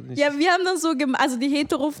sollte nicht. Ja, wir haben dann so, also die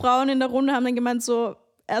Hetero-Frauen in der Runde haben dann gemeint, so,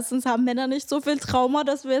 erstens haben Männer nicht so viel Trauma,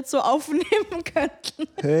 dass wir jetzt so aufnehmen könnten.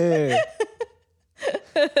 Hey.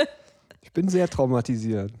 Ich bin sehr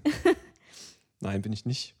traumatisiert. Nein, bin ich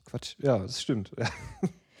nicht. Quatsch. Ja, das stimmt. Ja.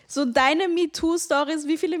 So deine MeToo-Stories,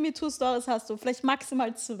 wie viele MeToo-Stories hast du? Vielleicht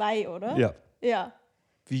maximal 2, oder? Ja.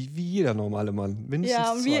 Wie jeder normale Mann.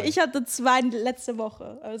 Mindestens 2. Ich hatte 2 letzte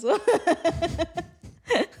Woche. Also.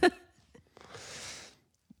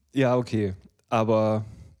 Ja, okay. Aber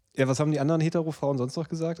was haben die anderen Hetero-Frauen sonst noch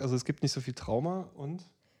gesagt? Also es gibt nicht so viel Trauma und?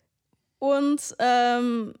 Und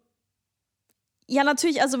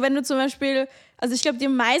natürlich, also wenn du zum Beispiel, also ich glaube, die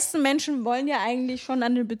meisten Menschen wollen ja eigentlich schon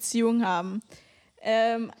eine Beziehung haben.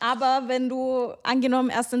 Aber wenn du angenommen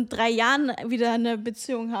erst in 3 Jahren wieder eine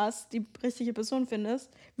Beziehung hast, die richtige Person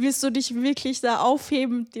findest, willst du dich wirklich da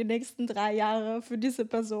aufheben die nächsten 3 Jahre für diese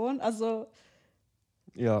Person? Also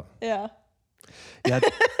Ja. Ja.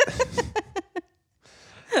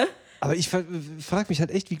 Aber ich frage mich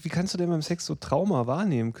halt echt, wie kannst du denn beim Sex so Trauma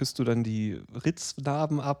wahrnehmen? Küsst du dann die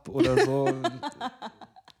Ritznarben ab oder so?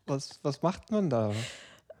 Was macht man da?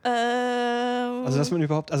 Also dass man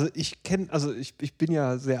überhaupt, ich bin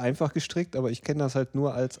ja sehr einfach gestrickt, aber ich kenne das halt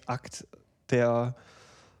nur als Akt der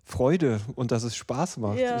Freude und dass es Spaß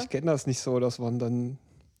macht. Ja. Ich kenne das nicht so, dass man dann,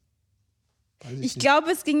 ich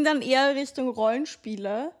glaube, es ging dann eher Richtung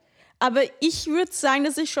Rollenspiele. Aber ich würde sagen,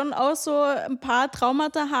 dass ich schon auch so ein paar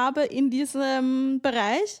Traumata habe in diesem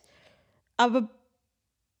Bereich. Aber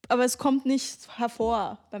es kommt nicht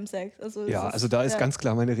hervor beim Sex. Also da ist ganz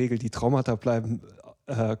klar meine Regel, die Traumata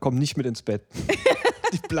kommen nicht mit ins Bett.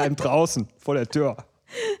 Die bleiben draußen, vor der Tür.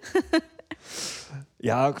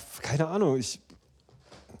 Ja, keine Ahnung.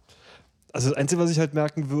 Also das Einzige, was ich halt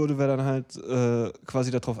merken würde, wäre dann halt quasi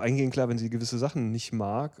darauf eingehen, klar, wenn sie gewisse Sachen nicht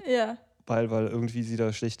mag. Ja. Weil irgendwie sie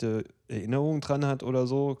da schlechte Erinnerungen dran hat oder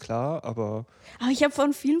so, klar, aber ich habe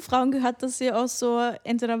von vielen Frauen gehört, dass sie auch so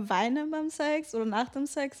entweder weinen beim Sex oder nach dem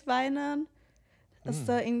Sex weinen. Dass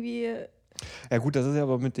da irgendwie... Ja gut, das ist ja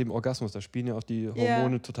aber mit dem Orgasmus, da spielen ja auch die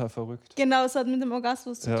Hormone total verrückt. Genau, es hat mit dem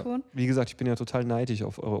Orgasmus zu tun. Wie gesagt, ich bin ja total neidisch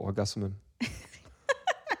auf eure Orgasmen.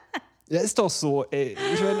 Ja, ist doch so, ey.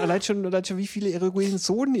 Ich meine, allein schon, wie viele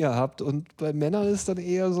Erektionen ihr habt und bei Männern ist dann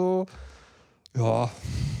eher so, ja...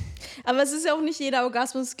 Aber es ist ja auch nicht jeder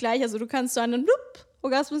Orgasmus gleich. Also du kannst so einen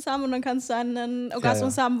Orgasmus haben und dann kannst du einen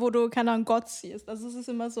Orgasmus haben, wo du, keine Ahnung, Gott siehst. Also es ist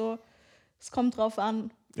immer so, es kommt drauf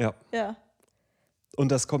an. Ja.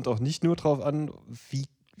 Und das kommt auch nicht nur drauf an,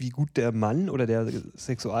 wie gut der Mann oder der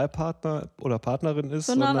Sexualpartner oder Partnerin ist.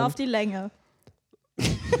 Sondern auf die Länge.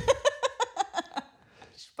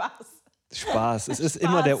 Spaß. Es ist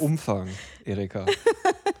immer der Umfang, Erika.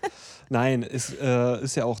 Nein, es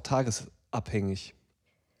ist ja auch tagesabhängig.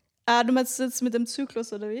 Du meinst jetzt mit dem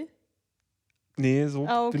Zyklus, oder wie? Nee, so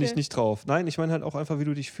bin ich nicht drauf. Nein, ich meine halt auch einfach, wie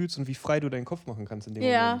du dich fühlst und wie frei du deinen Kopf machen kannst in dem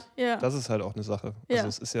Moment. Ja. Das ist halt auch eine Sache. Also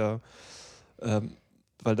es ist ja,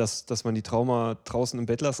 weil dass man die Trauma draußen im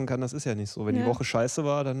Bett lassen kann, das ist ja nicht so. Wenn die Woche scheiße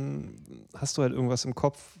war, dann hast du halt irgendwas im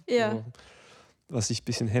Kopf, so, was dich ein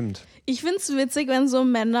bisschen hemmt. Ich finde es witzig, wenn so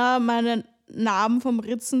Männer meine Narben vom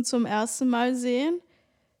Ritzen zum ersten Mal sehen,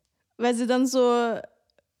 weil sie dann so...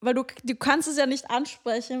 Weil du kannst es ja nicht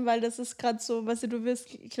ansprechen, weil das ist gerade so, weißt du willst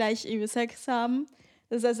gleich irgendwie Sex haben.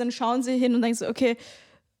 Das heißt, dann schauen sie hin und denken so, okay,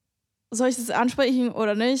 soll ich das ansprechen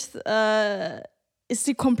oder nicht? Ist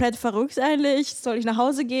sie komplett verrückt eigentlich? Soll ich nach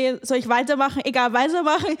Hause gehen? Soll ich weitermachen? Egal,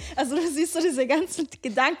 weitermachen. Also du siehst so diese ganzen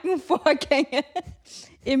Gedankenvorgänge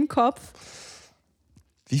im Kopf.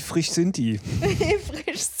 Wie frisch sind die? Wie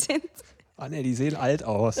frisch sind die? Ah ne, die sehen alt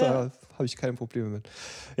aus. Da habe ich keine Probleme mit.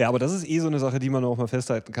 Ja, aber das ist so eine Sache, die man auch mal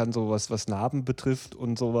festhalten kann, so was Narben betrifft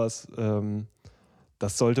und sowas.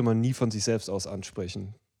 Das sollte man nie von sich selbst aus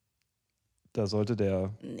ansprechen. Da sollte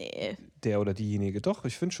der oder diejenige. Doch,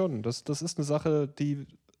 ich finde schon. Das ist eine Sache, die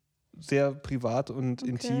sehr privat und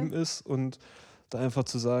intim ist. Und da einfach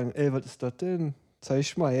zu sagen, ey, was ist das denn?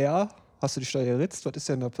 Zeig mal her. Hast du dich da geritzt? Was ist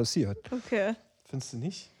denn da passiert? Okay. Findest du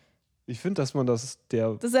nicht? Ich finde, dass man das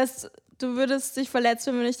Das heißt, du würdest dich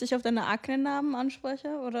verletzen, wenn ich dich auf deine Akne-Narben anspreche,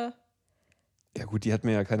 oder? Ja gut, die hat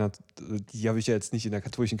mir ja keiner, die habe ich ja jetzt nicht in der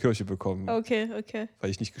katholischen Kirche bekommen. Okay. Weil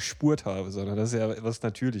ich nicht gespurt habe, sondern das ist ja was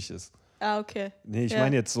Natürliches. Ah, okay. Nee, ich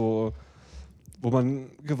meine jetzt so, wo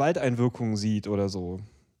man Gewalteinwirkungen sieht oder so.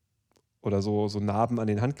 Oder so Narben an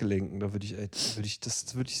den Handgelenken, da würde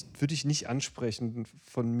ich nicht ansprechen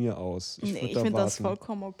von mir aus. Ich finde das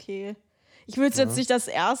vollkommen okay. Ich würde es jetzt nicht als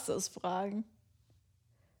erstes fragen.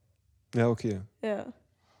 Ja, okay. Ja.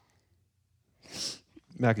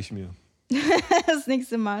 Merke ich mir. Das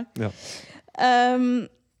nächste Mal. Ja.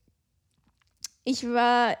 Ich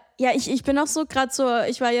bin auch so gerade so,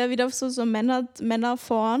 ich war ja wieder auf so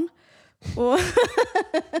Männerporn. Oh.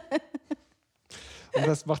 Und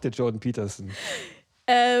was macht der Jordan Peterson?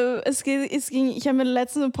 Ich habe mir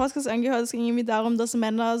letztens einen Podcast angehört, es ging irgendwie darum, dass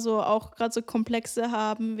Männer so auch gerade so Komplexe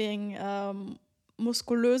haben wegen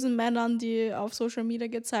muskulösen Männern, die auf Social Media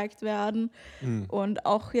gezeigt werden und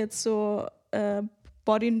auch jetzt so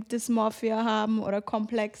Body Dysmorphia haben oder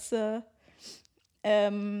Komplexe.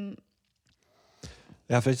 Ja,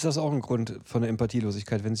 vielleicht ist das auch ein Grund von der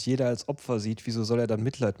Empathielosigkeit. Wenn sich jeder als Opfer sieht, wieso soll er dann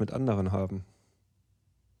Mitleid mit anderen haben?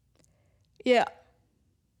 Ja.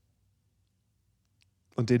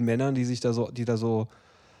 Und den Männern, die da so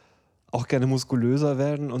auch gerne muskulöser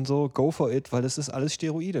werden und so, go for it, weil das ist alles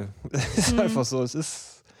Steroide. Es ist einfach so, es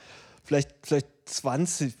ist vielleicht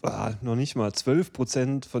 20, noch nicht mal,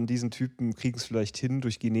 12% von diesen Typen kriegen es vielleicht hin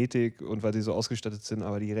durch Genetik und weil sie so ausgestattet sind,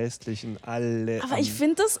 aber die restlichen alle. Aber ich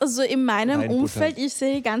finde das, also in meinem Umfeld, ich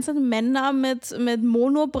sehe die ganzen Männer mit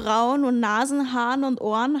Monobrauen und Nasenhaaren und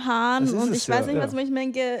Ohrenhaaren und ich weiß nicht, was ich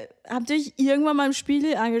denke, habt ihr euch irgendwann mal im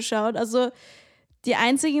Spiegel angeschaut? Also die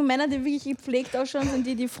einzigen Männer, die wirklich gepflegt ausschauen, sind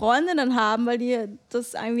die Freundinnen haben, weil die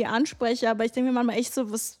das irgendwie ansprechen, aber ich denke mir manchmal echt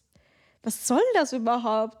so, was soll das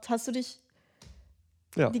überhaupt? Hast du dich...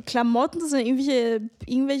 Ja. Die Klamotten, das sind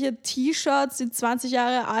irgendwelche T-Shirts, die 20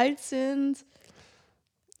 Jahre alt sind.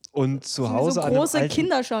 Und zu Hause so große an einem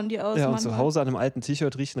Kinder schauen die aus. Ja, und zu Hause an einem alten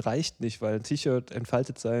T-Shirt riechen reicht nicht, weil ein T-Shirt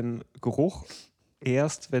entfaltet seinen Geruch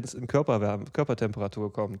erst, wenn es in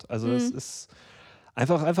Körpertemperatur kommt. Also das ist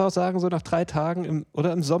einfach sagen, so nach 3 Tagen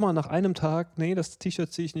oder im Sommer nach einem Tag, nee, das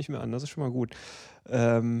T-Shirt ziehe ich nicht mehr an, das ist schon mal gut.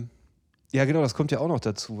 Ja, genau, das kommt ja auch noch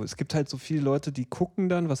dazu. Es gibt halt so viele Leute, die gucken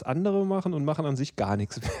dann, was andere machen und machen an sich gar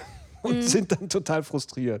nichts mehr und sind dann total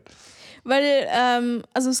frustriert. Weil,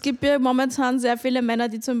 also es gibt ja momentan sehr viele Männer,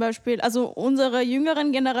 die zum Beispiel, also unsere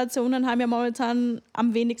jüngeren Generationen haben ja momentan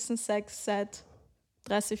am wenigsten Sex seit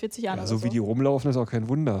 30, 40 Jahren. Ja, so wie die rumlaufen, ist auch kein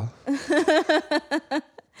Wunder.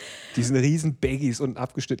 Die sind riesen Baggies und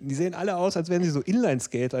abgeschnitten. Die sehen alle aus, als wären sie so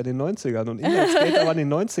Inlineskater in den 90ern. Und Inlineskater waren in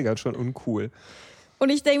den 90ern schon uncool. Und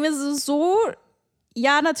ich denke mir so,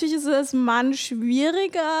 ja, natürlich ist es Mann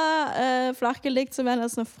schwieriger, flachgelegt zu werden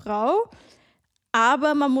als eine Frau.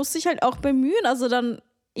 Aber man muss sich halt auch bemühen. Also dann,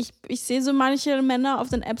 ich sehe so manche Männer auf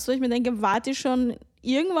den Apps, wo ich mir denke, wart ihr schon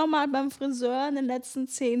irgendwann mal beim Friseur in den letzten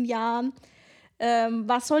 10 Jahren?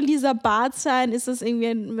 Was soll dieser Bart sein? Ist das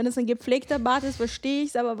irgendwie, wenn es ein gepflegter Bart ist, verstehe ich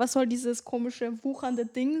es, aber was soll dieses komische, wuchernde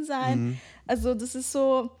Ding sein? Also das ist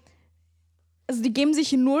so... Also die geben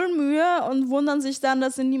sich null Mühe und wundern sich dann,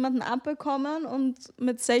 dass sie niemanden abbekommen und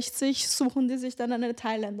mit 60 suchen die sich dann eine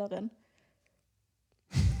Thailänderin.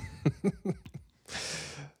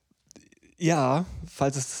 Ja,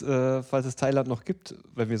 falls es Thailand noch gibt,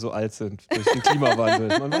 wenn wir so alt sind, durch den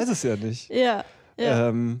Klimawandel. Man weiß es ja nicht. Ja.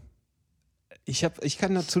 Ich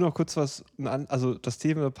kann dazu noch kurz also das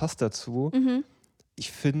Thema passt dazu.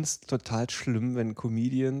 Ich finde es total schlimm, wenn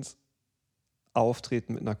Comedians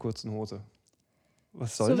auftreten mit einer kurzen Hose.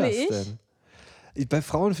 Was soll das denn? Bei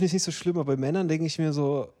Frauen finde ich es nicht so schlimm, aber bei Männern denke ich mir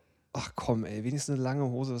so, ach komm, ey, wenigstens eine lange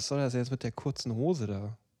Hose, was soll das jetzt mit der kurzen Hose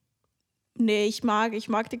da? Nee, ich mag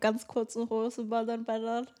die ganz kurzen Hosen, weil dann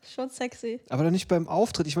schon sexy. Aber dann nicht beim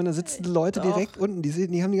Auftritt. Ich meine, da sitzen Leute direkt unten,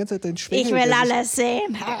 die haben die ganze Zeit den Schwengel. Ich will alles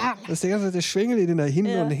sehen. Das ist die ganze Zeit der Schwengel, den da hin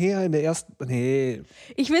und her in der ersten... Nee.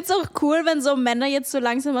 Ich finde es auch cool, wenn so Männer jetzt so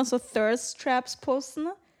langsam mal so Thirst Traps posten.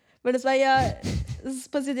 Weil das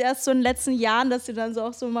passiert erst so in den letzten Jahren, dass sie dann so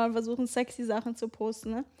auch so mal versuchen, sexy Sachen zu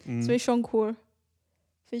posten. Ne? Das finde ich schon cool.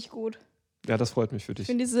 Finde ich gut. Ja, das freut mich für dich. Ich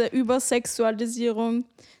finde diese Übersexualisierung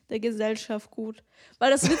der Gesellschaft gut.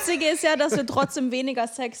 Weil das Witzige ist ja, dass wir trotzdem weniger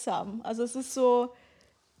Sex haben. Also es ist so...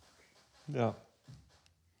 Ja.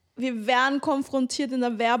 Wir werden konfrontiert in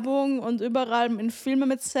der Werbung und überall in Filmen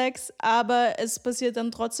mit Sex, aber es passiert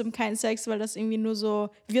dann trotzdem kein Sex, weil das irgendwie nur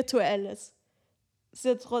so virtuell ist. Ist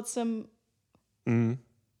ja trotzdem...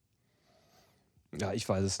 Ja, ich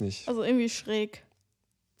weiß es nicht. Also irgendwie schräg.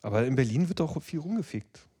 Aber in Berlin wird doch viel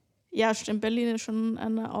rumgefickt. Ja, stimmt. Berlin ist schon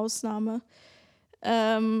eine Ausnahme.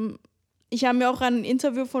 Ich habe mir auch ein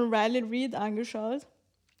Interview von Riley Reid angeschaut.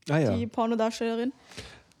 Die Pornodarstellerin,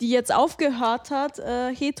 die jetzt aufgehört hat,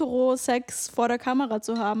 Heterosex vor der Kamera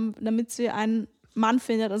zu haben, damit sie einen Mann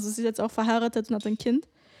findet. Also sie ist jetzt auch verheiratet und hat ein Kind.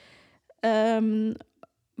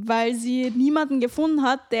 Weil sie niemanden gefunden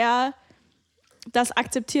hat, der das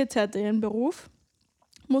akzeptiert hätte, ihren Beruf.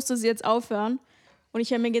 Musste sie jetzt aufhören. Und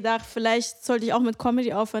ich habe mir gedacht, vielleicht sollte ich auch mit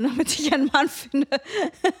Comedy aufhören, damit ich einen Mann finde.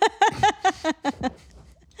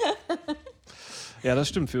 Ja, das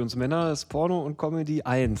stimmt. Für uns Männer ist Porno und Comedy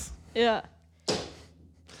eins. Ja.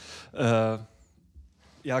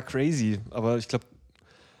 Ja, crazy. Aber ich glaube,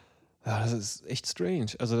 ja, das ist echt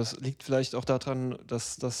strange. Also das liegt vielleicht auch daran,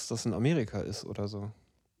 dass das in Amerika ist oder so.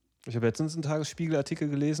 Ich habe letztens einen Tagesspiegel-Artikel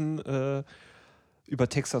gelesen über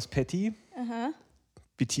Texas Patty. Aha.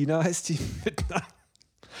 Bettina heißt die mit Namen.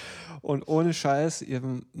 Und ohne Scheiß, ihr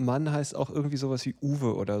Mann heißt auch irgendwie sowas wie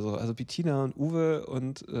Uwe oder so. Also Bettina und Uwe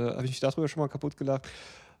und habe ich mich darüber schon mal kaputt gelacht.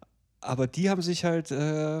 Aber die haben sich halt,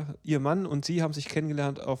 ihr Mann und sie haben sich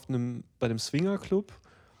kennengelernt bei einem Swingerclub.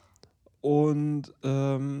 Und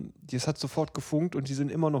das hat sofort gefunkt und die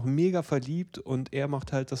sind immer noch mega verliebt und er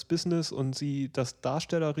macht halt das Business und sie das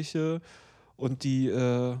Darstellerische Und die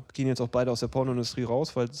gehen jetzt auch beide aus der Pornoindustrie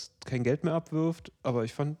raus, weil es kein Geld mehr abwirft. Aber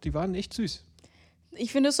ich fand, die waren echt süß.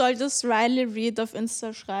 Ich finde, du solltest Riley Reid auf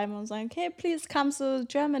Insta schreiben und sagen, okay, please come to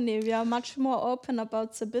Germany. We are much more open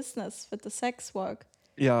about the business with the sex work.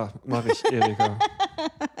 Ja, mache ich, Erika.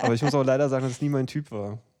 Aber ich muss auch leider sagen, dass es nie mein Typ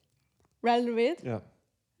war. Riley Reid? Ja.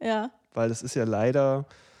 Ja. Weil das ist ja leider,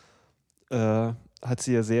 hat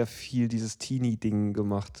sie ja sehr viel dieses Teenie-Ding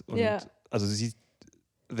gemacht. Und also sie,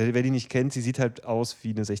 wer die nicht kennt, sie sieht halt aus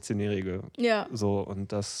wie eine 16-Jährige. Ja. So,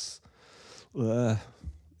 und das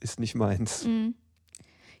ist nicht meins. Mhm.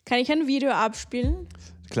 Kann ich ein Video abspielen?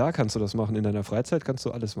 Klar kannst du das machen. In deiner Freizeit kannst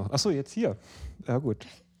du alles machen. Achso, jetzt hier. Ja, gut.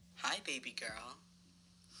 Hi, baby girl.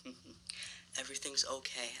 Everything's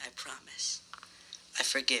okay, I promise. I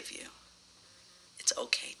forgive you. It's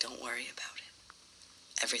okay, don't worry about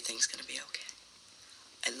it. Everything's gonna be okay.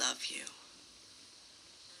 I love you.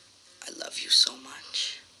 I love you so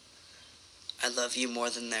much. I love you more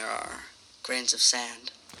than there are grains of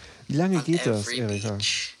sand. Wie lange on geht das, every Erika?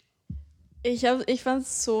 beach. Ich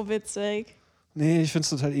fand's so witzig. Nee, ich find's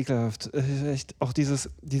total ekelhaft. Echt, auch dieses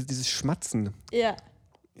Schmatzen. Ja.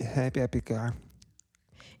 Hey, baby girl.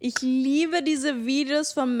 Ich liebe diese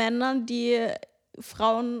Videos von Männern, die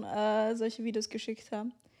Frauen solche Videos geschickt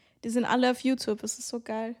haben. Die sind alle auf YouTube, es ist so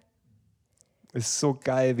geil. Ist so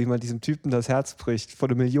geil, wie man diesem Typen das Herz bricht vor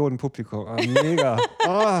einem Millionenpublikum. Ah, mega.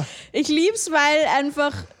 Ah. Ich lieb's, weil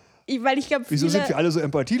ich glaube, Wieso sind wir alle so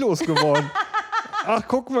empathielos geworden? Ach,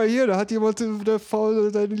 guck mal hier, da hat jemand der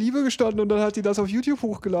Frau seine Liebe gestanden und dann hat die das auf YouTube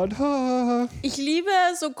hochgeladen. Ich liebe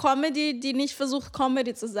so Comedy, die nicht versucht,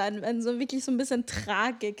 Comedy zu sein, wenn so wirklich so ein bisschen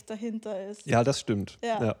Tragik dahinter ist. Ja, das stimmt.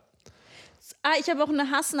 Ja. Ich habe auch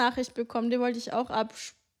eine Hass-Nachricht bekommen, die wollte ich auch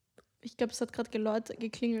Ich glaube, es hat gerade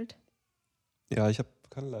geklingelt. Ja,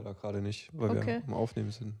 kann leider gerade nicht, weil wir am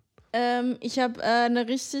Aufnehmen sind. Ich habe eine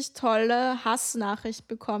richtig tolle Hass-Nachricht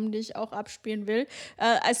bekommen, die ich auch abspielen will.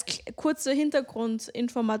 Als kurze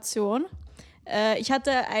Hintergrundinformation. Ich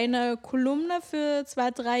hatte eine Kolumne für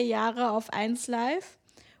 2-3 Jahre auf 1Live.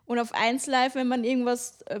 Und auf 1Live, wenn man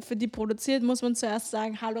irgendwas für die produziert, muss man zuerst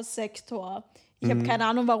sagen, hallo Sektor. Ich habe keine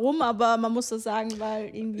Ahnung warum, aber man muss das sagen,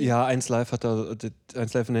 weil irgendwie... Ja,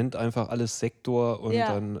 1Live nennt einfach alles Sektor und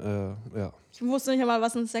dann, Ich wusste nicht einmal,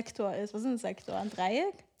 was ein Sektor ist. Was ist ein Sektor? Ein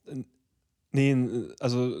Dreieck? Nee,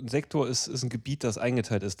 also ein Sektor ist ein Gebiet, das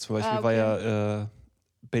eingeteilt ist. Zum Beispiel war ja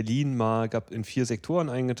Berlin gab in 4 Sektoren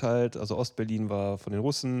eingeteilt. Also Ostberlin war von den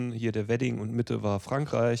Russen, hier der Wedding und Mitte war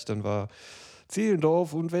Frankreich, dann war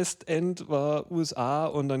Zehlendorf und Westend war USA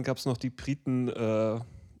und dann gab es noch die Briten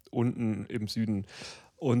unten im Süden.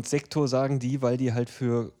 Und Sektor sagen die, weil die halt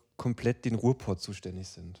für komplett den Ruhrpott zuständig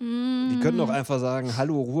sind. Die können auch einfach sagen,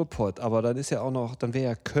 hallo Ruhrpott, aber dann ist ja auch noch, dann wäre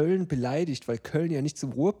ja Köln beleidigt, weil Köln ja nicht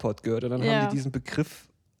zum Ruhrpott gehört und dann haben die diesen Begriff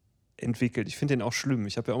entwickelt. Ich finde den auch schlimm.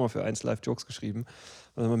 Ich habe ja auch mal für 1Live Jokes geschrieben.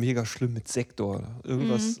 Und dann war mega schlimm mit Sektor.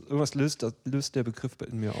 Irgendwas löst der Begriff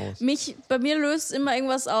in mir aus. Bei mir löst immer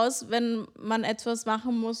irgendwas aus, wenn man etwas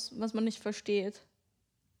machen muss, was man nicht versteht.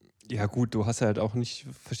 Ja gut, du hast halt auch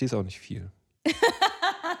verstehst auch nicht viel.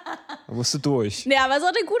 Da musst du durch. Nee, aber es war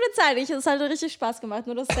eine gute Zeit. Es hat richtig Spaß gemacht.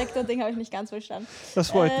 Nur das Sektor-Ding habe ich nicht ganz verstanden. Das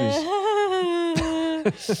freut mich.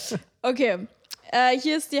 Okay.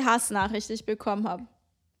 Hier ist die Hass-Nachricht, die ich bekommen habe.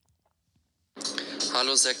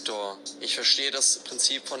 Hallo Sektor. Ich verstehe das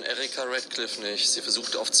Prinzip von Erika Radcliffe nicht. Sie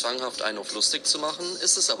versucht auf zwanghaft einen auf lustig zu machen,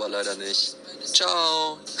 ist es aber leider nicht.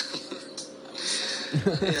 Ciao.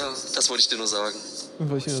 Ja, das wollte ich dir nur sagen.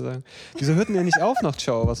 Wieso hört denn der nicht auf nach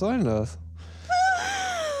Ciao? Was soll denn das?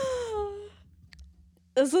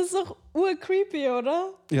 Das ist doch urcreepy,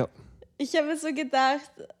 oder? Ja. Ich habe so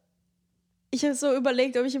gedacht, ich habe so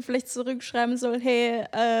überlegt, ob ich ihm vielleicht zurückschreiben soll, hey,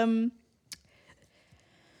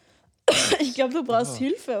 ich glaube, du brauchst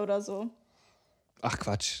Hilfe oder so. Ach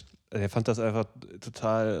Quatsch. Er fand das einfach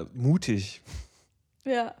total mutig.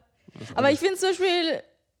 Ja. Aber ich finde zum Beispiel,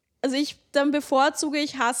 dann bevorzuge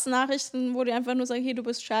ich Hassnachrichten, wo die einfach nur sagen, hey, du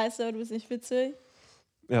bist scheiße, oder du bist nicht witzig.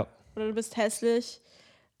 Ja. Oder du bist hässlich.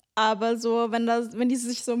 Aber so, wenn die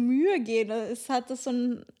sich so Mühe geben, hat das so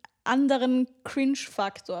einen anderen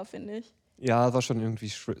Cringe-Faktor, finde ich. Ja, war schon irgendwie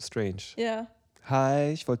strange. Ja.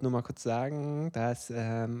 Hi, ich wollte nur mal kurz sagen, dass,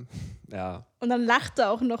 ja. Und dann lacht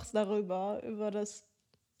er auch noch darüber, über das.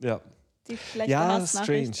 Ja. Die schlechte ja,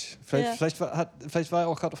 Hassnachricht. Strange. Vielleicht war er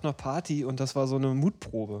auch gerade auf einer Party und das war so eine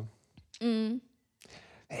Mutprobe. Mhm.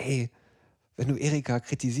 Hey, wenn du Erika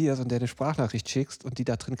kritisierst und der eine Sprachnachricht schickst und die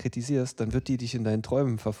da drin kritisierst, dann wird die dich in deinen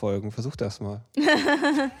Träumen verfolgen. Versuch das mal.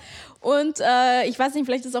 Und ich weiß nicht,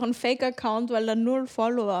 vielleicht ist es auch ein Fake-Account, weil er 0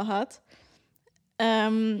 Follower hat.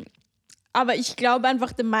 Aber ich glaube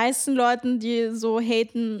einfach, den meisten Leuten, die so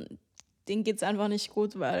haten, denen geht es einfach nicht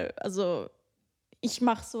gut, weil, also ich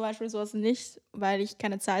mache zum Beispiel sowas nicht, weil ich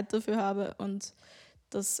keine Zeit dafür habe und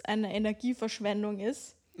das eine Energieverschwendung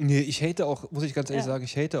ist. Nee, ich hate auch, muss ich ganz ehrlich sagen,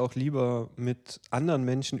 ich hate auch lieber mit anderen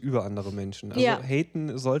Menschen über andere Menschen. Also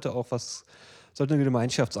haten sollte eine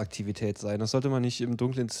Gemeinschaftsaktivität sein. Das sollte man nicht im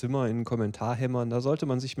dunklen Zimmer in einen Kommentar hämmern. Da sollte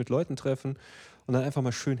man sich mit Leuten treffen und dann einfach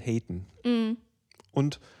mal schön haten.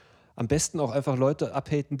 Und am besten auch einfach Leute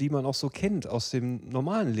abhaten, die man auch so kennt aus dem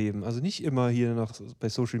normalen Leben. Also nicht immer hier bei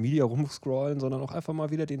Social Media rumscrollen, sondern auch einfach mal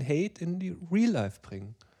wieder den Hate in die Real Life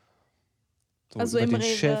bringen. So, also über im den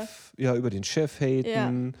Chef, über den Chef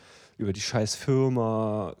haten, über die scheiß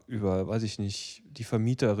Firma, über, weiß ich nicht, die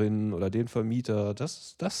Vermieterin oder den Vermieter.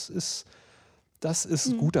 Das ist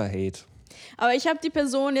guter Hate. Aber ich habe die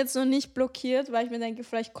Person jetzt noch nicht blockiert, weil ich mir denke,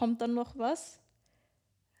 vielleicht kommt dann noch was.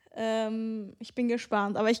 Ich bin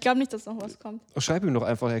gespannt, aber ich glaube nicht, dass noch was kommt. Schreib ihm doch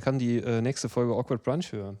einfach, er kann die nächste Folge Awkward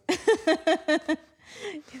Brunch hören.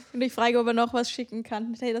 Und ich frage, ob er noch was schicken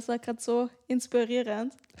kann. Hey, das war gerade so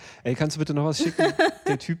inspirierend. Ey, kannst du bitte noch was schicken?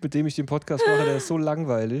 Der Typ, mit dem ich den Podcast mache, der ist so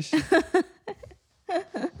langweilig.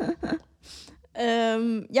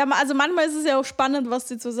 Also manchmal ist es ja auch spannend, was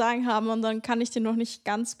die zu sagen haben und dann kann ich den noch nicht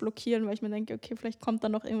ganz blockieren, weil ich mir denke, okay, vielleicht kommt da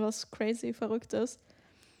noch irgendwas crazy, Verrücktes.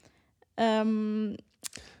 Ja,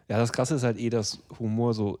 das Krasse ist halt dass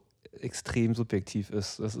Humor so extrem subjektiv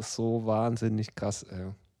ist. Das ist so wahnsinnig krass,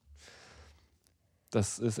 ey.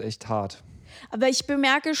 Das ist echt hart. Aber ich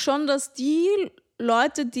bemerke schon, dass die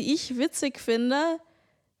Leute, die ich witzig finde,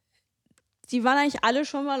 die waren eigentlich alle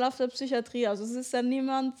schon mal auf der Psychiatrie. Also es ist ja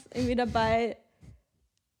niemand irgendwie dabei.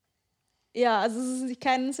 Ja, also es ist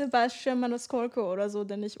kein Sebastian Maniscalco oder so,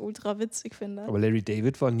 den ich ultra witzig finde. Aber Larry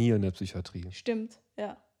David war nie in der Psychiatrie. Stimmt,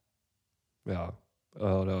 ja. Ja,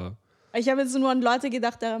 oder... Ich habe jetzt nur an Leute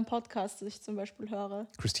gedacht, deren Podcast ich zum Beispiel höre.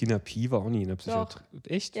 Christina P. war auch nie in der Psychiatrie. Doch.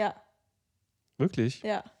 Echt? Ja. Wirklich?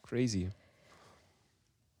 Ja. Crazy.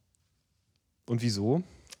 Und wieso?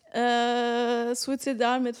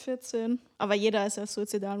 Suizidal mit 14. Aber jeder ist ja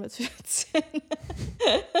suizidal mit 14.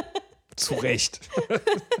 Zu Recht.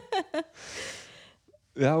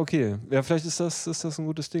 Ja, okay. Ja, vielleicht ist das ein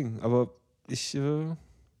gutes Ding. Aber ich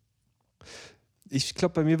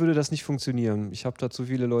glaube, bei mir würde das nicht funktionieren. Ich habe da zu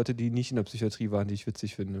viele Leute, die nicht in der Psychiatrie waren, die ich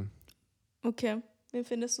witzig finde. Okay. Wen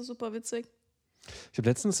findest du super witzig? Ich habe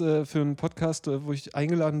letztens für einen Podcast, wo ich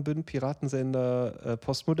eingeladen bin, Piratensender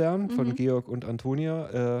Postmodern von Georg und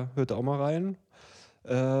Antonia, hört da auch mal rein,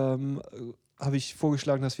 habe ich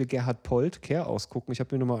vorgeschlagen, dass wir Gerhard Polt, Care ausgucken. Ich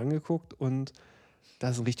habe mir nochmal angeguckt und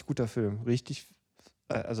das ist ein richtig guter Film.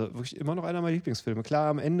 Also wirklich immer noch einer meiner Lieblingsfilme. Klar,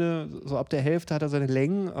 am Ende, so ab der Hälfte hat er seine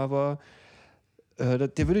Längen, aber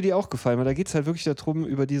der würde dir auch gefallen, weil da geht es halt wirklich darum,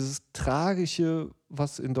 über dieses Tragische,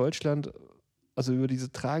 was in Deutschland... Also über diese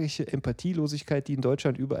tragische Empathielosigkeit, die in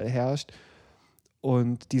Deutschland überall herrscht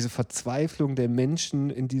und diese Verzweiflung der Menschen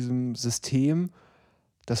in diesem System,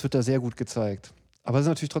 das wird da sehr gut gezeigt. Aber es ist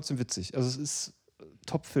natürlich trotzdem witzig. Also es ist ein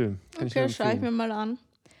Top-Film. Okay, schaue ich mir mal an.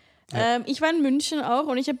 Ja. Ich war in München auch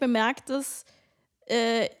und ich habe bemerkt, dass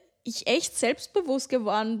ich echt selbstbewusst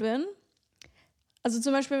geworden bin. Also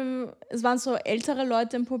zum Beispiel, es waren so ältere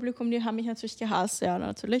Leute im Publikum, die haben mich natürlich gehasst, ja,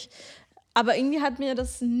 natürlich. Aber irgendwie hat mir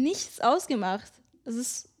das nichts ausgemacht.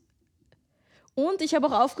 Und ich habe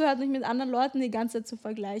auch aufgehört, mich mit anderen Leuten die ganze Zeit zu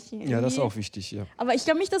vergleichen. Ja, das ist auch wichtig, ja. Aber ich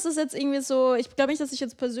glaube nicht, dass es jetzt irgendwie so, ich glaube nicht, dass ich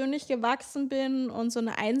jetzt persönlich gewachsen bin und so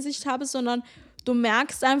eine Einsicht habe, sondern du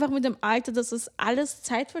merkst einfach mit dem Alter, dass es alles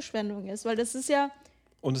Zeitverschwendung ist, weil das ist ja...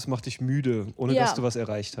 Und es macht dich müde, ohne dass du was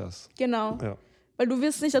erreicht hast. Genau. Ja. Weil du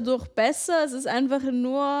wirst nicht dadurch besser, es ist einfach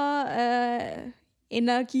nur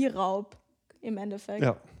Energieraub im Endeffekt.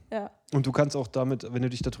 Ja. Ja. Und du kannst auch damit, wenn du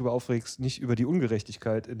dich darüber aufregst, nicht über die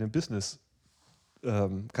Ungerechtigkeit in dem Business,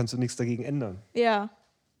 kannst du nichts dagegen ändern. Ja.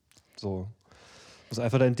 So. Du musst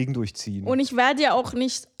einfach dein Ding durchziehen. Und ich werde ja auch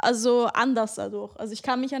nicht anders dadurch. Also ich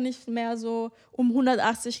kann mich ja nicht mehr so um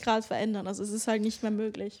 180 Grad verändern. Also es ist halt nicht mehr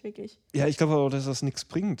möglich, wirklich. Ja, ich glaube auch, dass das nichts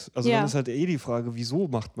bringt. Also dann ist halt die Frage, wieso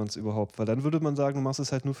macht man es überhaupt? Weil dann würde man sagen, du machst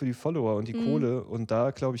es halt nur für die Follower und die Kohle. Und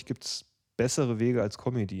da, glaube ich, gibt es bessere Wege als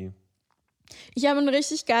Comedy. Ich habe ein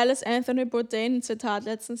richtig geiles Anthony Bourdain-Zitat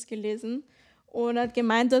letztens gelesen und hat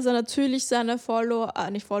gemeint, dass er natürlich seine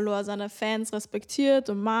seine Fans respektiert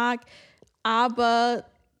und mag, aber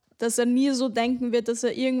dass er nie so denken wird, dass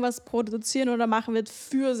er irgendwas produzieren oder machen wird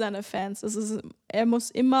für seine Fans. Er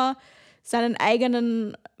muss immer seinen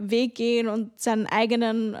eigenen Weg gehen und seinen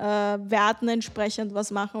eigenen Werten entsprechend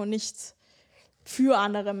was machen und nicht für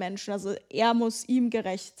andere Menschen. Also er muss ihm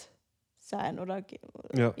gerecht sein oder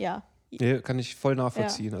ja. Nee, kann ich voll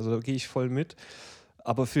nachvollziehen. Ja. Also da gehe ich voll mit.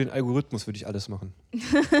 Aber für den Algorithmus würde ich alles machen.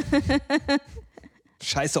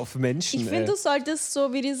 Scheiße auf Menschen. Ich finde, du solltest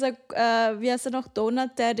so wie dieser, wie heißt der noch,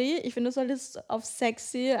 Donut Daddy, ich finde, du solltest auf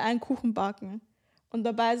sexy einen Kuchen backen und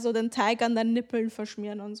dabei so den Teig an deinen Nippeln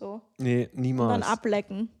verschmieren und so. Nee, niemals. Und dann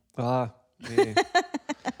ablecken. Nee.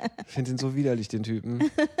 Ich finde ihn so widerlich, den Typen.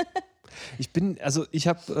 Ich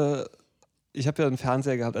habe ja einen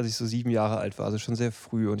Fernseher gehabt, als ich so 7 Jahre alt war, also schon sehr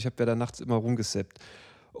früh. Und ich habe ja da nachts immer rumgesappt.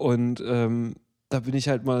 Und da bin ich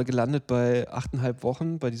halt mal gelandet bei 8,5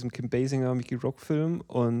 Wochen, bei diesem Kim Basinger Mickey Rock Film.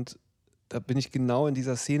 Und da bin ich genau in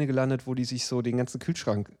dieser Szene gelandet, wo die sich so den ganzen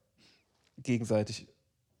Kühlschrank gegenseitig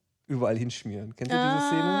überall hinschmieren. Kennt ihr diese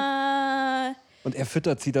Szene? Und er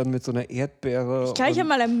füttert sie dann mit so einer Erdbeere. Ich glaube, ich habe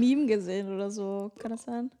mal ein Meme gesehen oder so. Kann das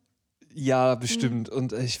sein? Ja, bestimmt.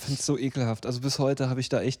 Und ich fand es so ekelhaft. Also bis heute habe ich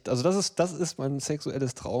da echt, also das ist mein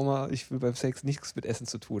sexuelles Trauma. Ich will beim Sex nichts mit Essen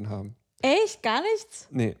zu tun haben. Echt? Gar nichts?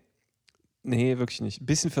 Nee, wirklich nicht. Ein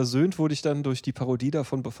bisschen versöhnt wurde ich dann durch die Parodie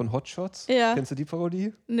davon von Hot Shots. Ja. Kennst du die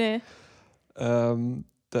Parodie? Nee.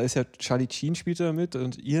 Da ist ja Charlie Sheen spielt da mit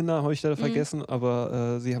und ihren Namen habe ich leider vergessen,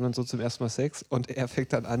 aber sie haben dann so zum ersten Mal Sex und er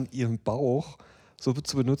fängt dann an, ihren Bauch so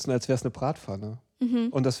zu benutzen, als wäre es eine Bratpfanne.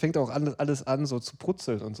 Und das fängt auch alles an, so zu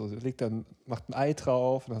brutzeln und so. Er macht ein Ei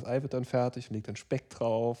drauf und das Ei wird dann fertig und legt dann Speck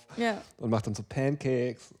drauf und macht dann so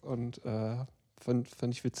Pancakes und fand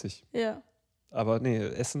ich witzig. Ja. Aber nee,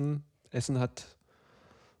 Essen hat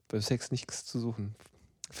beim Sex nichts zu suchen.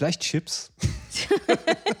 Vielleicht Chips.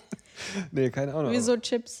 Nee, keine Ahnung. Wieso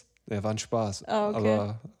Chips? Ja, war ein Spaß. Ah, okay.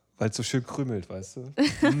 Aber weil es so schön krümelt, weißt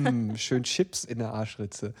du? Schön Chips in der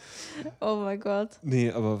Arschritze. Oh mein Gott.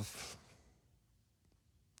 Nee, aber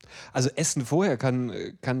also Essen vorher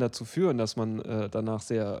kann dazu führen, dass man danach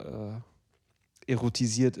sehr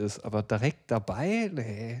erotisiert ist. Aber direkt dabei?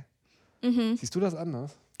 Nee. Siehst du das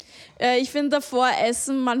anders? Ich finde davor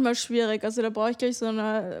Essen manchmal schwierig. Also da brauche ich gleich so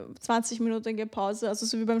eine 20-minütige Pause, also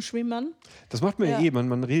so wie beim Schwimmen. Das macht man ja eh,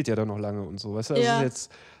 man redet ja dann noch lange und so. Weißt du, also ist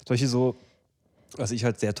jetzt solche so, was ich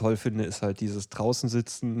halt sehr toll finde, ist halt dieses draußen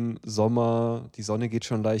sitzen, Sommer, die Sonne geht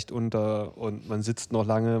schon leicht unter und man sitzt noch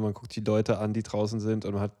lange, man guckt die Leute an, die draußen sind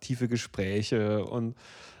und man hat tiefe Gespräche und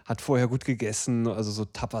hat vorher gut gegessen, also so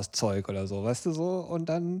Tapas-Zeug oder so, weißt du so, und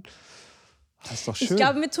dann das ist doch schön. Ich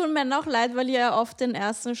glaube, mir tun Männer auch leid, weil ich ja oft den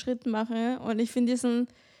ersten Schritt mache. Und ich finde diesen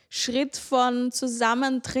Schritt von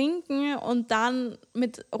zusammen trinken und dann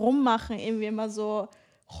mit rummachen irgendwie immer so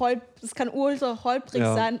das kann ultra holprig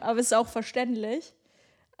sein, aber es ist auch verständlich.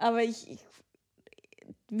 Aber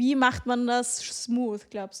wie macht man das smooth,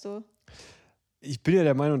 glaubst du? Ich bin ja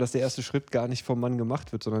der Meinung, dass der erste Schritt gar nicht vom Mann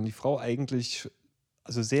gemacht wird, sondern die Frau eigentlich,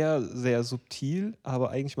 also sehr, sehr subtil,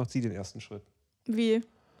 aber eigentlich macht sie den ersten Schritt. Wie?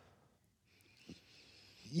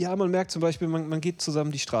 Ja, man merkt zum Beispiel, man geht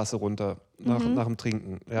zusammen die Straße runter nach dem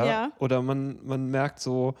Trinken. Ja? Oder man merkt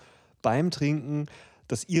so beim Trinken,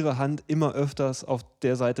 dass ihre Hand immer öfters auf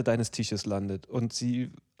der Seite deines Tisches landet und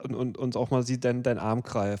sie und auch mal sie deinen Arm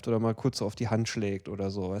greift oder mal kurz so auf die Hand schlägt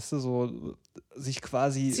oder so, weißt du, so sich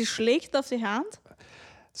quasi... Sie schlägt auf die Hand?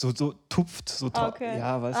 So tupft, so okay.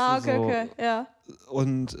 Ja, weißt du, so. Okay, ja.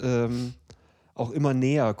 Und auch immer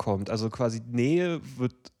näher kommt. Also quasi Nähe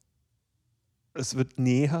es wird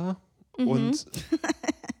näher und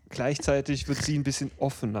gleichzeitig wird sie ein bisschen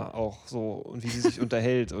offener auch so und wie sie sich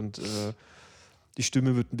unterhält und die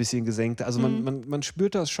Stimme wird ein bisschen gesenkt. Also man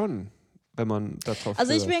spürt das schon, wenn man da drauf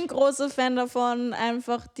Also ich hört. bin ein großer Fan davon,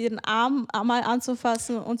 einfach den Arm mal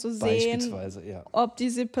anzufassen und zu sehen, ob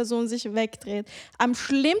diese Person sich wegdreht. Am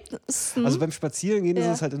schlimmsten... Also beim Spazierengehen ist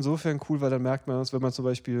es halt insofern cool, weil dann merkt man es, wenn man zum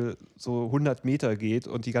Beispiel so 100 Meter geht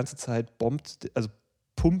und die ganze Zeit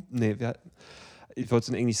ich wollte es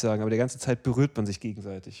in Englisch sagen, aber die ganze Zeit berührt man sich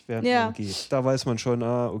gegenseitig, während man geht. Da weiß man schon,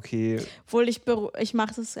 okay. Obwohl ich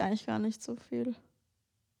mache das eigentlich gar nicht so viel.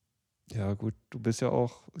 Ja gut, du bist ja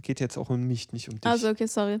auch, geht jetzt auch um mich, nicht um dich. Also okay,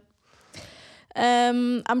 sorry.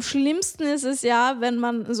 Am schlimmsten ist es ja, wenn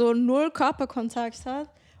man so 0 Körperkontakt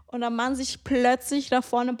hat und der Mann sich plötzlich nach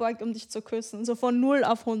vorne beugt, um dich zu küssen. So von 0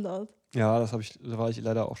 auf 100. Ja, da war ich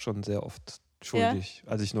leider auch schon sehr oft schuldig.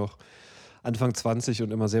 Als ich noch Anfang 20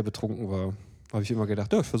 und immer sehr betrunken war, habe ich immer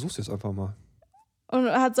gedacht, ich versuch's jetzt einfach mal. Und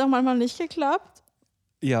hat es auch manchmal nicht geklappt?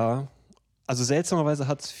 Ja, also seltsamerweise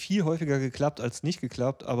hat es viel häufiger geklappt als nicht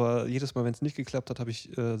geklappt, aber jedes Mal, wenn es nicht geklappt hat, habe ich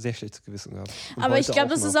sehr schlechtes Gewissen gehabt. Und aber ich glaube,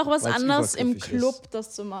 das ist auch was weil's anderes im Club, ist.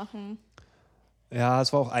 das zu machen. Ja,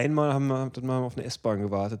 es war auch einmal, haben wir auf eine S-Bahn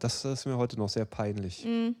gewartet. Das ist mir heute noch sehr peinlich.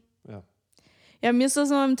 Ja, mir ist das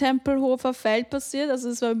noch im Tempelhofer Feld passiert, also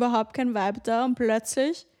es war überhaupt kein Vibe da und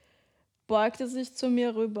plötzlich beugt er sich zu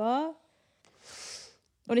mir rüber.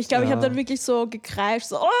 Und ich glaube, ich habe dann wirklich so gekreischt,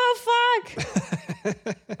 so, oh fuck!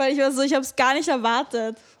 Weil ich war so, ich habe es gar nicht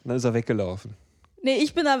erwartet. Und dann ist er weggelaufen. Nee,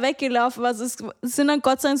 ich bin da weggelaufen. Also es sind dann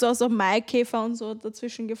Gott sei Dank so auch so Maikäfer und so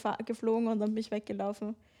dazwischen geflogen und dann bin ich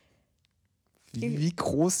weggelaufen. Wie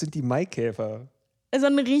groß sind die Maikäfer? Also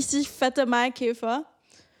ein richtig fetter Maikäfer.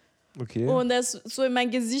 Okay. Und er ist so in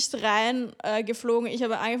mein Gesicht rein geflogen. Ich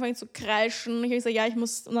habe angefangen zu kreischen. Ich habe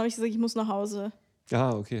gesagt, und dann habe ich gesagt, ich muss nach Hause.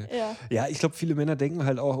 Ja, okay. Ja, ich glaube, viele Männer denken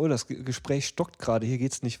halt auch, oh, das Gespräch stockt gerade, hier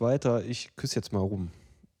geht's nicht weiter, ich küsse jetzt mal rum.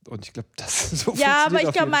 Und ich glaube, das ist so. Ja, aber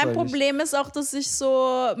ich glaube, mein Problem ist auch, dass ich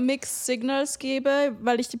so Mixed Signals gebe,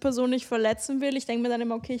 weil ich die Person nicht verletzen will. Ich denke mir dann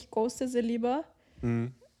immer, okay, ich ghoste sie lieber.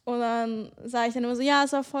 Und dann sage ich dann immer so, ja,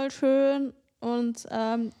 es war voll schön. Und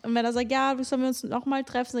wenn er sagt, ja, wie sollen wir uns nochmal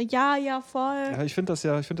treffen? Sag ich, ja, voll. Ja, ich finde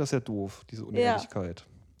das ja doof, diese Unehrlichkeit. Ja.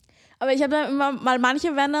 Aber ich habe dann immer, weil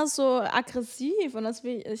manche werden da so aggressiv und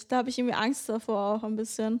da habe ich irgendwie Angst davor auch ein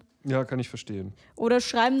bisschen. Ja, kann ich verstehen. Oder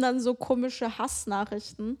schreiben dann so komische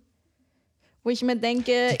Hass-Nachrichten, wo ich mir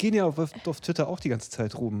denke... Die gehen ja auf Twitter auch die ganze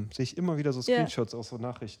Zeit rum. Sehe ich immer wieder so Screenshots aus so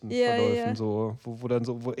Nachrichtenverläufen, so,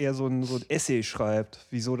 wo er so ein Essay schreibt,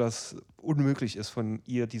 wieso das unmöglich ist von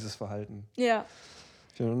ihr, dieses Verhalten. Ja.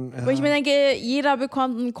 Wo ich mir denke, jeder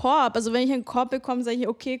bekommt einen Korb. Also wenn ich einen Korb bekomme, sage ich,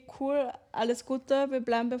 okay, cool, alles Gute, wir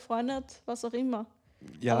bleiben befreundet, was auch immer.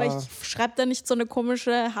 Ja. Aber ich schreibe da nicht so eine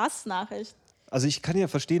komische Hassnachricht. Also ich kann ja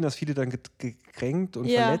verstehen, dass viele dann gekränkt und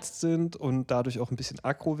verletzt sind und dadurch auch ein bisschen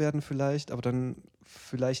aggro werden vielleicht, aber dann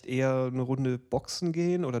vielleicht eher eine Runde boxen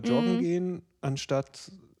gehen oder joggen gehen,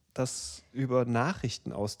 anstatt das über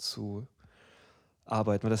Nachrichten auszuarbeiten,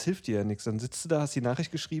 weil das hilft dir ja nichts. Dann sitzt du da, hast die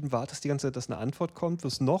Nachricht geschrieben, wartest die ganze Zeit, dass eine Antwort kommt,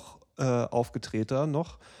 wirst noch aufgedrehter,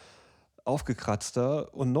 noch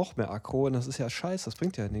aufgekratzter und noch mehr aggro und das ist ja scheiße, das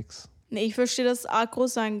bringt ja nichts. Nee, ich verstehe das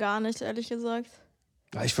Aggro-Sein gar nicht, ehrlich gesagt.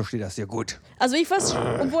 Ja, ich verstehe das ja gut. Also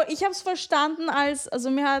obwohl ich habe es verstanden also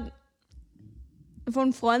mir hat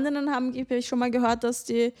von Freundinnen habe ich schon mal gehört, dass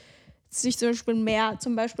die sich zum Beispiel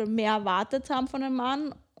mehr erwartet haben von einem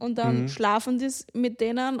Mann und dann schlafen die mit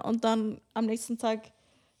denen und dann am nächsten Tag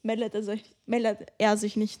meldet er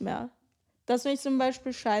sich nicht mehr. Das finde ich zum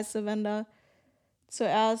Beispiel scheiße, wenn da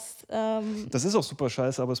zuerst... Das ist auch super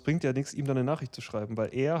scheiße, aber es bringt ja nichts, ihm dann eine Nachricht zu schreiben,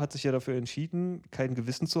 weil er hat sich ja dafür entschieden, kein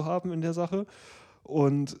Gewissen zu haben in der Sache.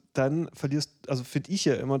 Und dann finde ich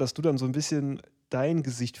ja immer, dass du dann so ein bisschen dein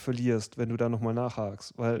Gesicht verlierst, wenn du da nochmal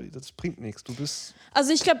nachhakst, weil das bringt nichts.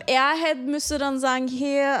 Also ich glaube, er müsste dann sagen,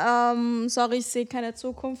 hey, sorry, ich sehe keine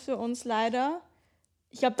Zukunft für uns leider.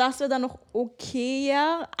 Ich glaube, das wäre dann noch okay,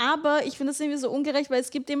 ja. Aber ich finde das irgendwie so ungerecht, weil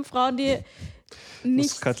es gibt eben Frauen, die nicht...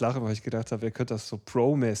 Ich muss gerade lachen, weil ich gedacht habe, wer könnte das so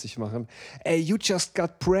pro-mäßig machen. Ey, you just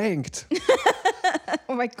got pranked.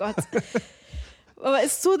 Oh mein Gott. Aber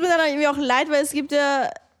es tut mir dann irgendwie auch leid, weil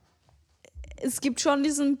es gibt schon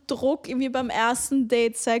diesen Druck, irgendwie beim ersten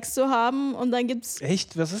Date Sex zu haben und dann gibt's...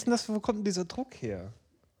 Echt? Was ist denn das? Wo kommt denn dieser Druck her?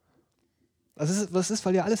 Was ist,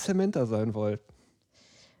 weil ihr alles Samantha sein wollt?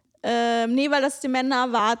 Nee, weil das die Männer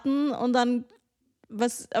erwarten und dann...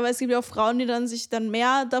 aber es gibt ja auch Frauen, die dann sich dann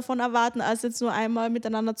mehr davon erwarten, als jetzt nur einmal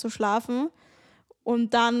miteinander zu schlafen.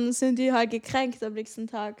 Und dann sind die halt gekränkt am nächsten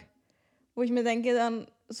Tag. Wo ich mir denke, dann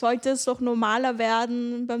sollte es doch normaler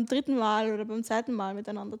werden, beim 3. Mal oder beim 2. Mal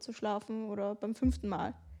miteinander zu schlafen oder beim 5.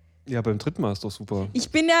 Mal. Ja, beim 3. Mal ist doch super. Ich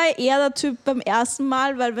bin ja eher der Typ beim 1.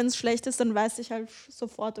 Mal, weil wenn es schlecht ist, dann weiß ich halt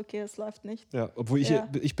sofort, okay, es läuft nicht. Ja, obwohl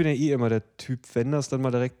ich bin ja eh immer der Typ, wenn das dann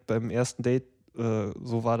mal direkt beim ersten Date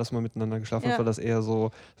so war, dass man miteinander geschlafen hat, weil das eher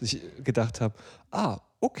so, dass ich gedacht habe,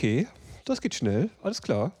 okay, das geht schnell, alles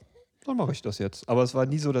klar, dann mache ich das jetzt. Aber es war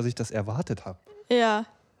nie so, dass ich das erwartet habe. Ja.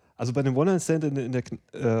 Also bei einem One-Night-Stand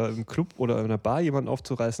im Club oder in einer Bar jemanden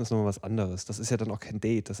aufzureißen, ist nochmal was anderes. Das ist ja dann auch kein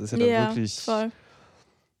Date. Das ist ja dann wirklich... Voll.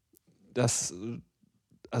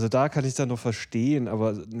 Also da kann ich es dann noch verstehen,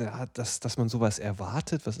 aber dass man sowas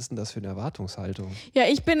erwartet, was ist denn das für eine Erwartungshaltung? Ja,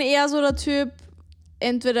 ich bin eher so der Typ,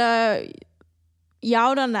 entweder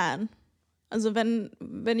ja oder nein. Also wenn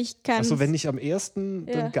ich kein... Achso, wenn nicht am ersten,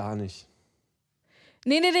 dann gar nicht.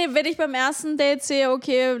 Nee, wenn ich beim ersten Date sehe,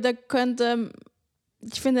 okay,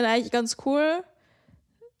 ich finde ihn eigentlich ganz cool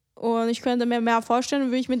und ich könnte mir mehr vorstellen,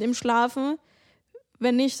 würde ich mit ihm schlafen.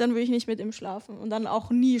 Wenn nicht, dann würde ich nicht mit ihm schlafen und dann auch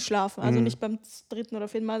nie schlafen. Also nicht beim 3. oder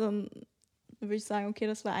 4. Mal, dann würde ich sagen, okay,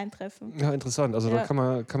 das war ein Treffen. Ja, interessant. Also da kann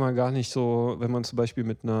man gar nicht so, wenn man zum Beispiel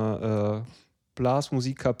mit einer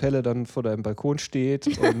Blasmusikkapelle dann vor deinem Balkon steht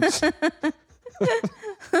und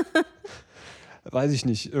weiß ich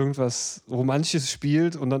nicht, irgendwas Romantisches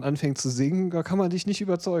spielt und dann anfängt zu singen, da kann man dich nicht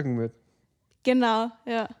überzeugen mit. Genau,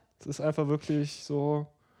 ja. Das ist einfach wirklich so...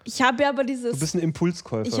 Ich habe ja aber du bist eine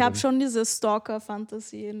Impulskäuferin. Ich habe schon diese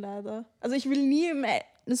Stalker-Fantasien leider. Also ich will nie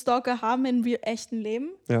einen Stalker haben im echten Leben.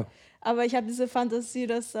 Ja. Aber ich habe diese Fantasie,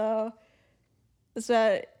 dass es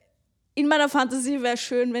wäre in meiner Fantasie wäre es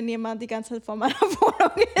schön, wenn jemand die ganze Zeit vor meiner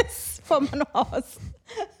Wohnung ist, vor meinem Haus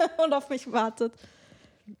und auf mich wartet.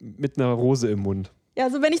 Mit einer Rose im Mund. Ja,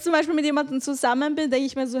 also wenn ich zum Beispiel mit jemandem zusammen bin, denke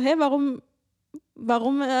ich mir so, hey, warum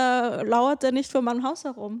lauert der nicht vor meinem Haus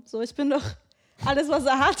herum? So, ich bin doch alles, was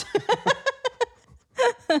er hat.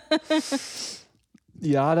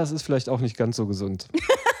 Ja, das ist vielleicht auch nicht ganz so gesund.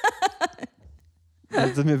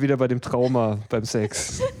 Dann sind wir wieder bei dem Trauma beim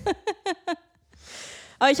Sex.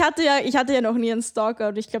 Aber ich hatte ja noch nie einen Stalker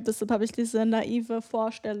und ich glaube, deshalb habe ich diese naive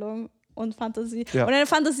Vorstellung und Fantasie. Ja. Und eine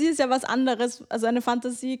Fantasie ist ja was anderes. Also eine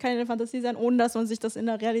Fantasie kann eine Fantasie sein, ohne dass man sich das in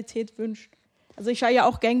der Realität wünscht. Also ich schaue ja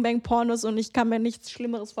auch Gangbang-Pornos und ich kann mir nichts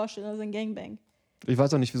Schlimmeres vorstellen als ein Gangbang. Ich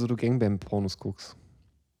weiß auch nicht, wieso du Gangbang-Pornos guckst.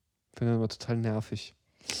 Ich finde das immer total nervig.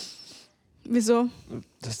 Wieso?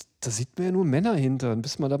 Da sieht man ja nur Männer hinter. Und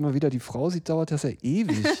bis man da mal wieder die Frau sieht, dauert das ja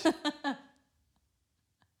ewig.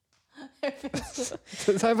 Das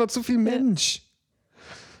ist einfach zu viel Mensch.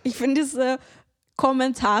 Ich finde diese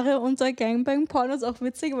Kommentare unter Gangbang-Pornos auch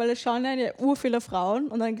witzig, weil es schauen ja ur viele Frauen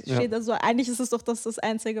und dann steht da so, eigentlich ist es doch das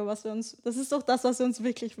Einzige, was wir uns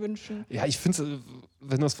wirklich wünschen. Ja, ich finde,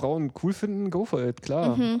 wenn das Frauen cool finden, go for it,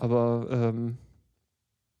 klar. Aber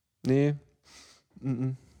nee.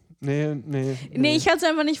 Nee, ich kann es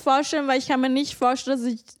einfach nicht vorstellen, weil ich kann mir nicht vorstellen, dass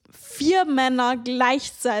ich 4 Männer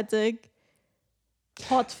gleichzeitig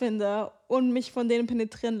hot finde und mich von denen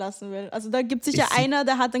penetrieren lassen will. Also da gibt es sicher einer,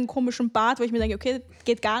 der hat einen komischen Bart, wo ich mir denke, okay,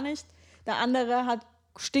 geht gar nicht. Der andere hat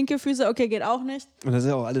Stinkefüße, okay, geht auch nicht. Und das ist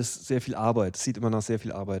ja auch alles sehr viel Arbeit. Es sieht immer nach sehr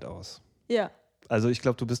viel Arbeit aus. Ja. Also ich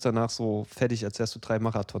glaube, du bist danach so fertig, als wärst du 3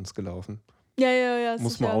 Marathons gelaufen. Ja.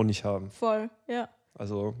 Muss man auch nicht haben. Voll, ja.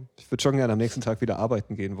 Also ich würde schon gerne am nächsten Tag wieder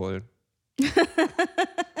arbeiten gehen wollen.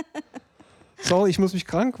 Sorry, ich muss mich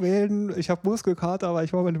krank melden. Ich habe Muskelkater, aber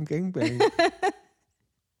ich war bei einem Gangbang.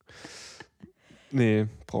 Nee,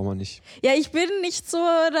 braucht man nicht. Ja, ich bin nicht so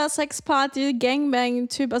der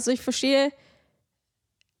Sexparty-Gangbang-Typ. Also ich verstehe,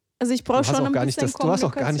 also ich brauche schon ein bisschen Du hast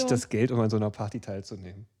auch gar nicht das Geld, um an so einer Party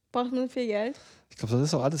teilzunehmen. Braucht man viel Geld? Ich glaube, das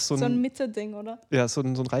ist auch alles so ein Mitte-Ding, oder? Ja, so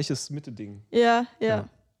ein reiches Mitte-Ding. Ja.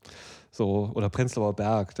 So, oder Prenzlauer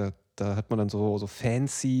Berg, da hat man dann so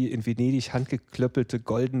fancy, in Venedig handgeklöppelte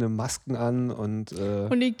goldene Masken an und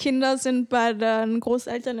die Kinder sind bei den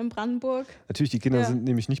Großeltern in Brandenburg. Natürlich, die Kinder sind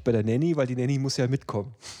nämlich nicht bei der Nanny, weil die Nanny muss ja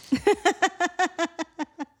mitkommen.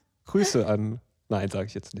 Grüße an... Nein, sage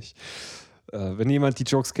ich jetzt nicht. Wenn jemand die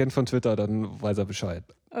Jokes kennt von Twitter, dann weiß er Bescheid.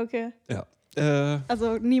 Okay. Ja.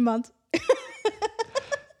 Also niemand.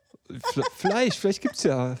 Vielleicht gibt es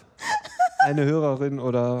ja eine Hörerin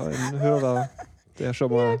oder einen Hörer, der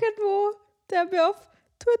schon mal... Irgendwo, der mir auf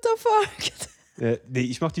Twitter folgt. Nee,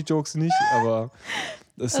 ich mache die Jokes nicht, aber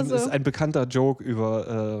es ist ein bekannter Joke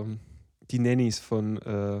über die Nannies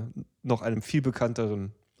von noch einem viel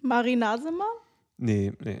bekannteren... Marie Nasemann?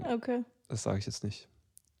 Nee. Okay. Das sage ich jetzt nicht.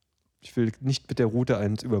 Ich will nicht mit der Route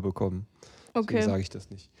eins überbekommen. Okay. Deswegen sage ich das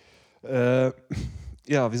nicht. Ja,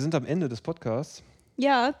 wir sind am Ende des Podcasts.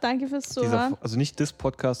 Ja, danke fürs Zuhören. Also nicht des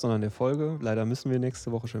Podcasts, sondern der Folge. Leider müssen wir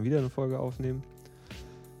nächste Woche schon wieder eine Folge aufnehmen.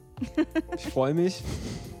 Ich freue mich.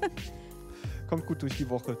 Kommt gut durch die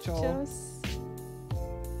Woche. Ciao. Tschüss.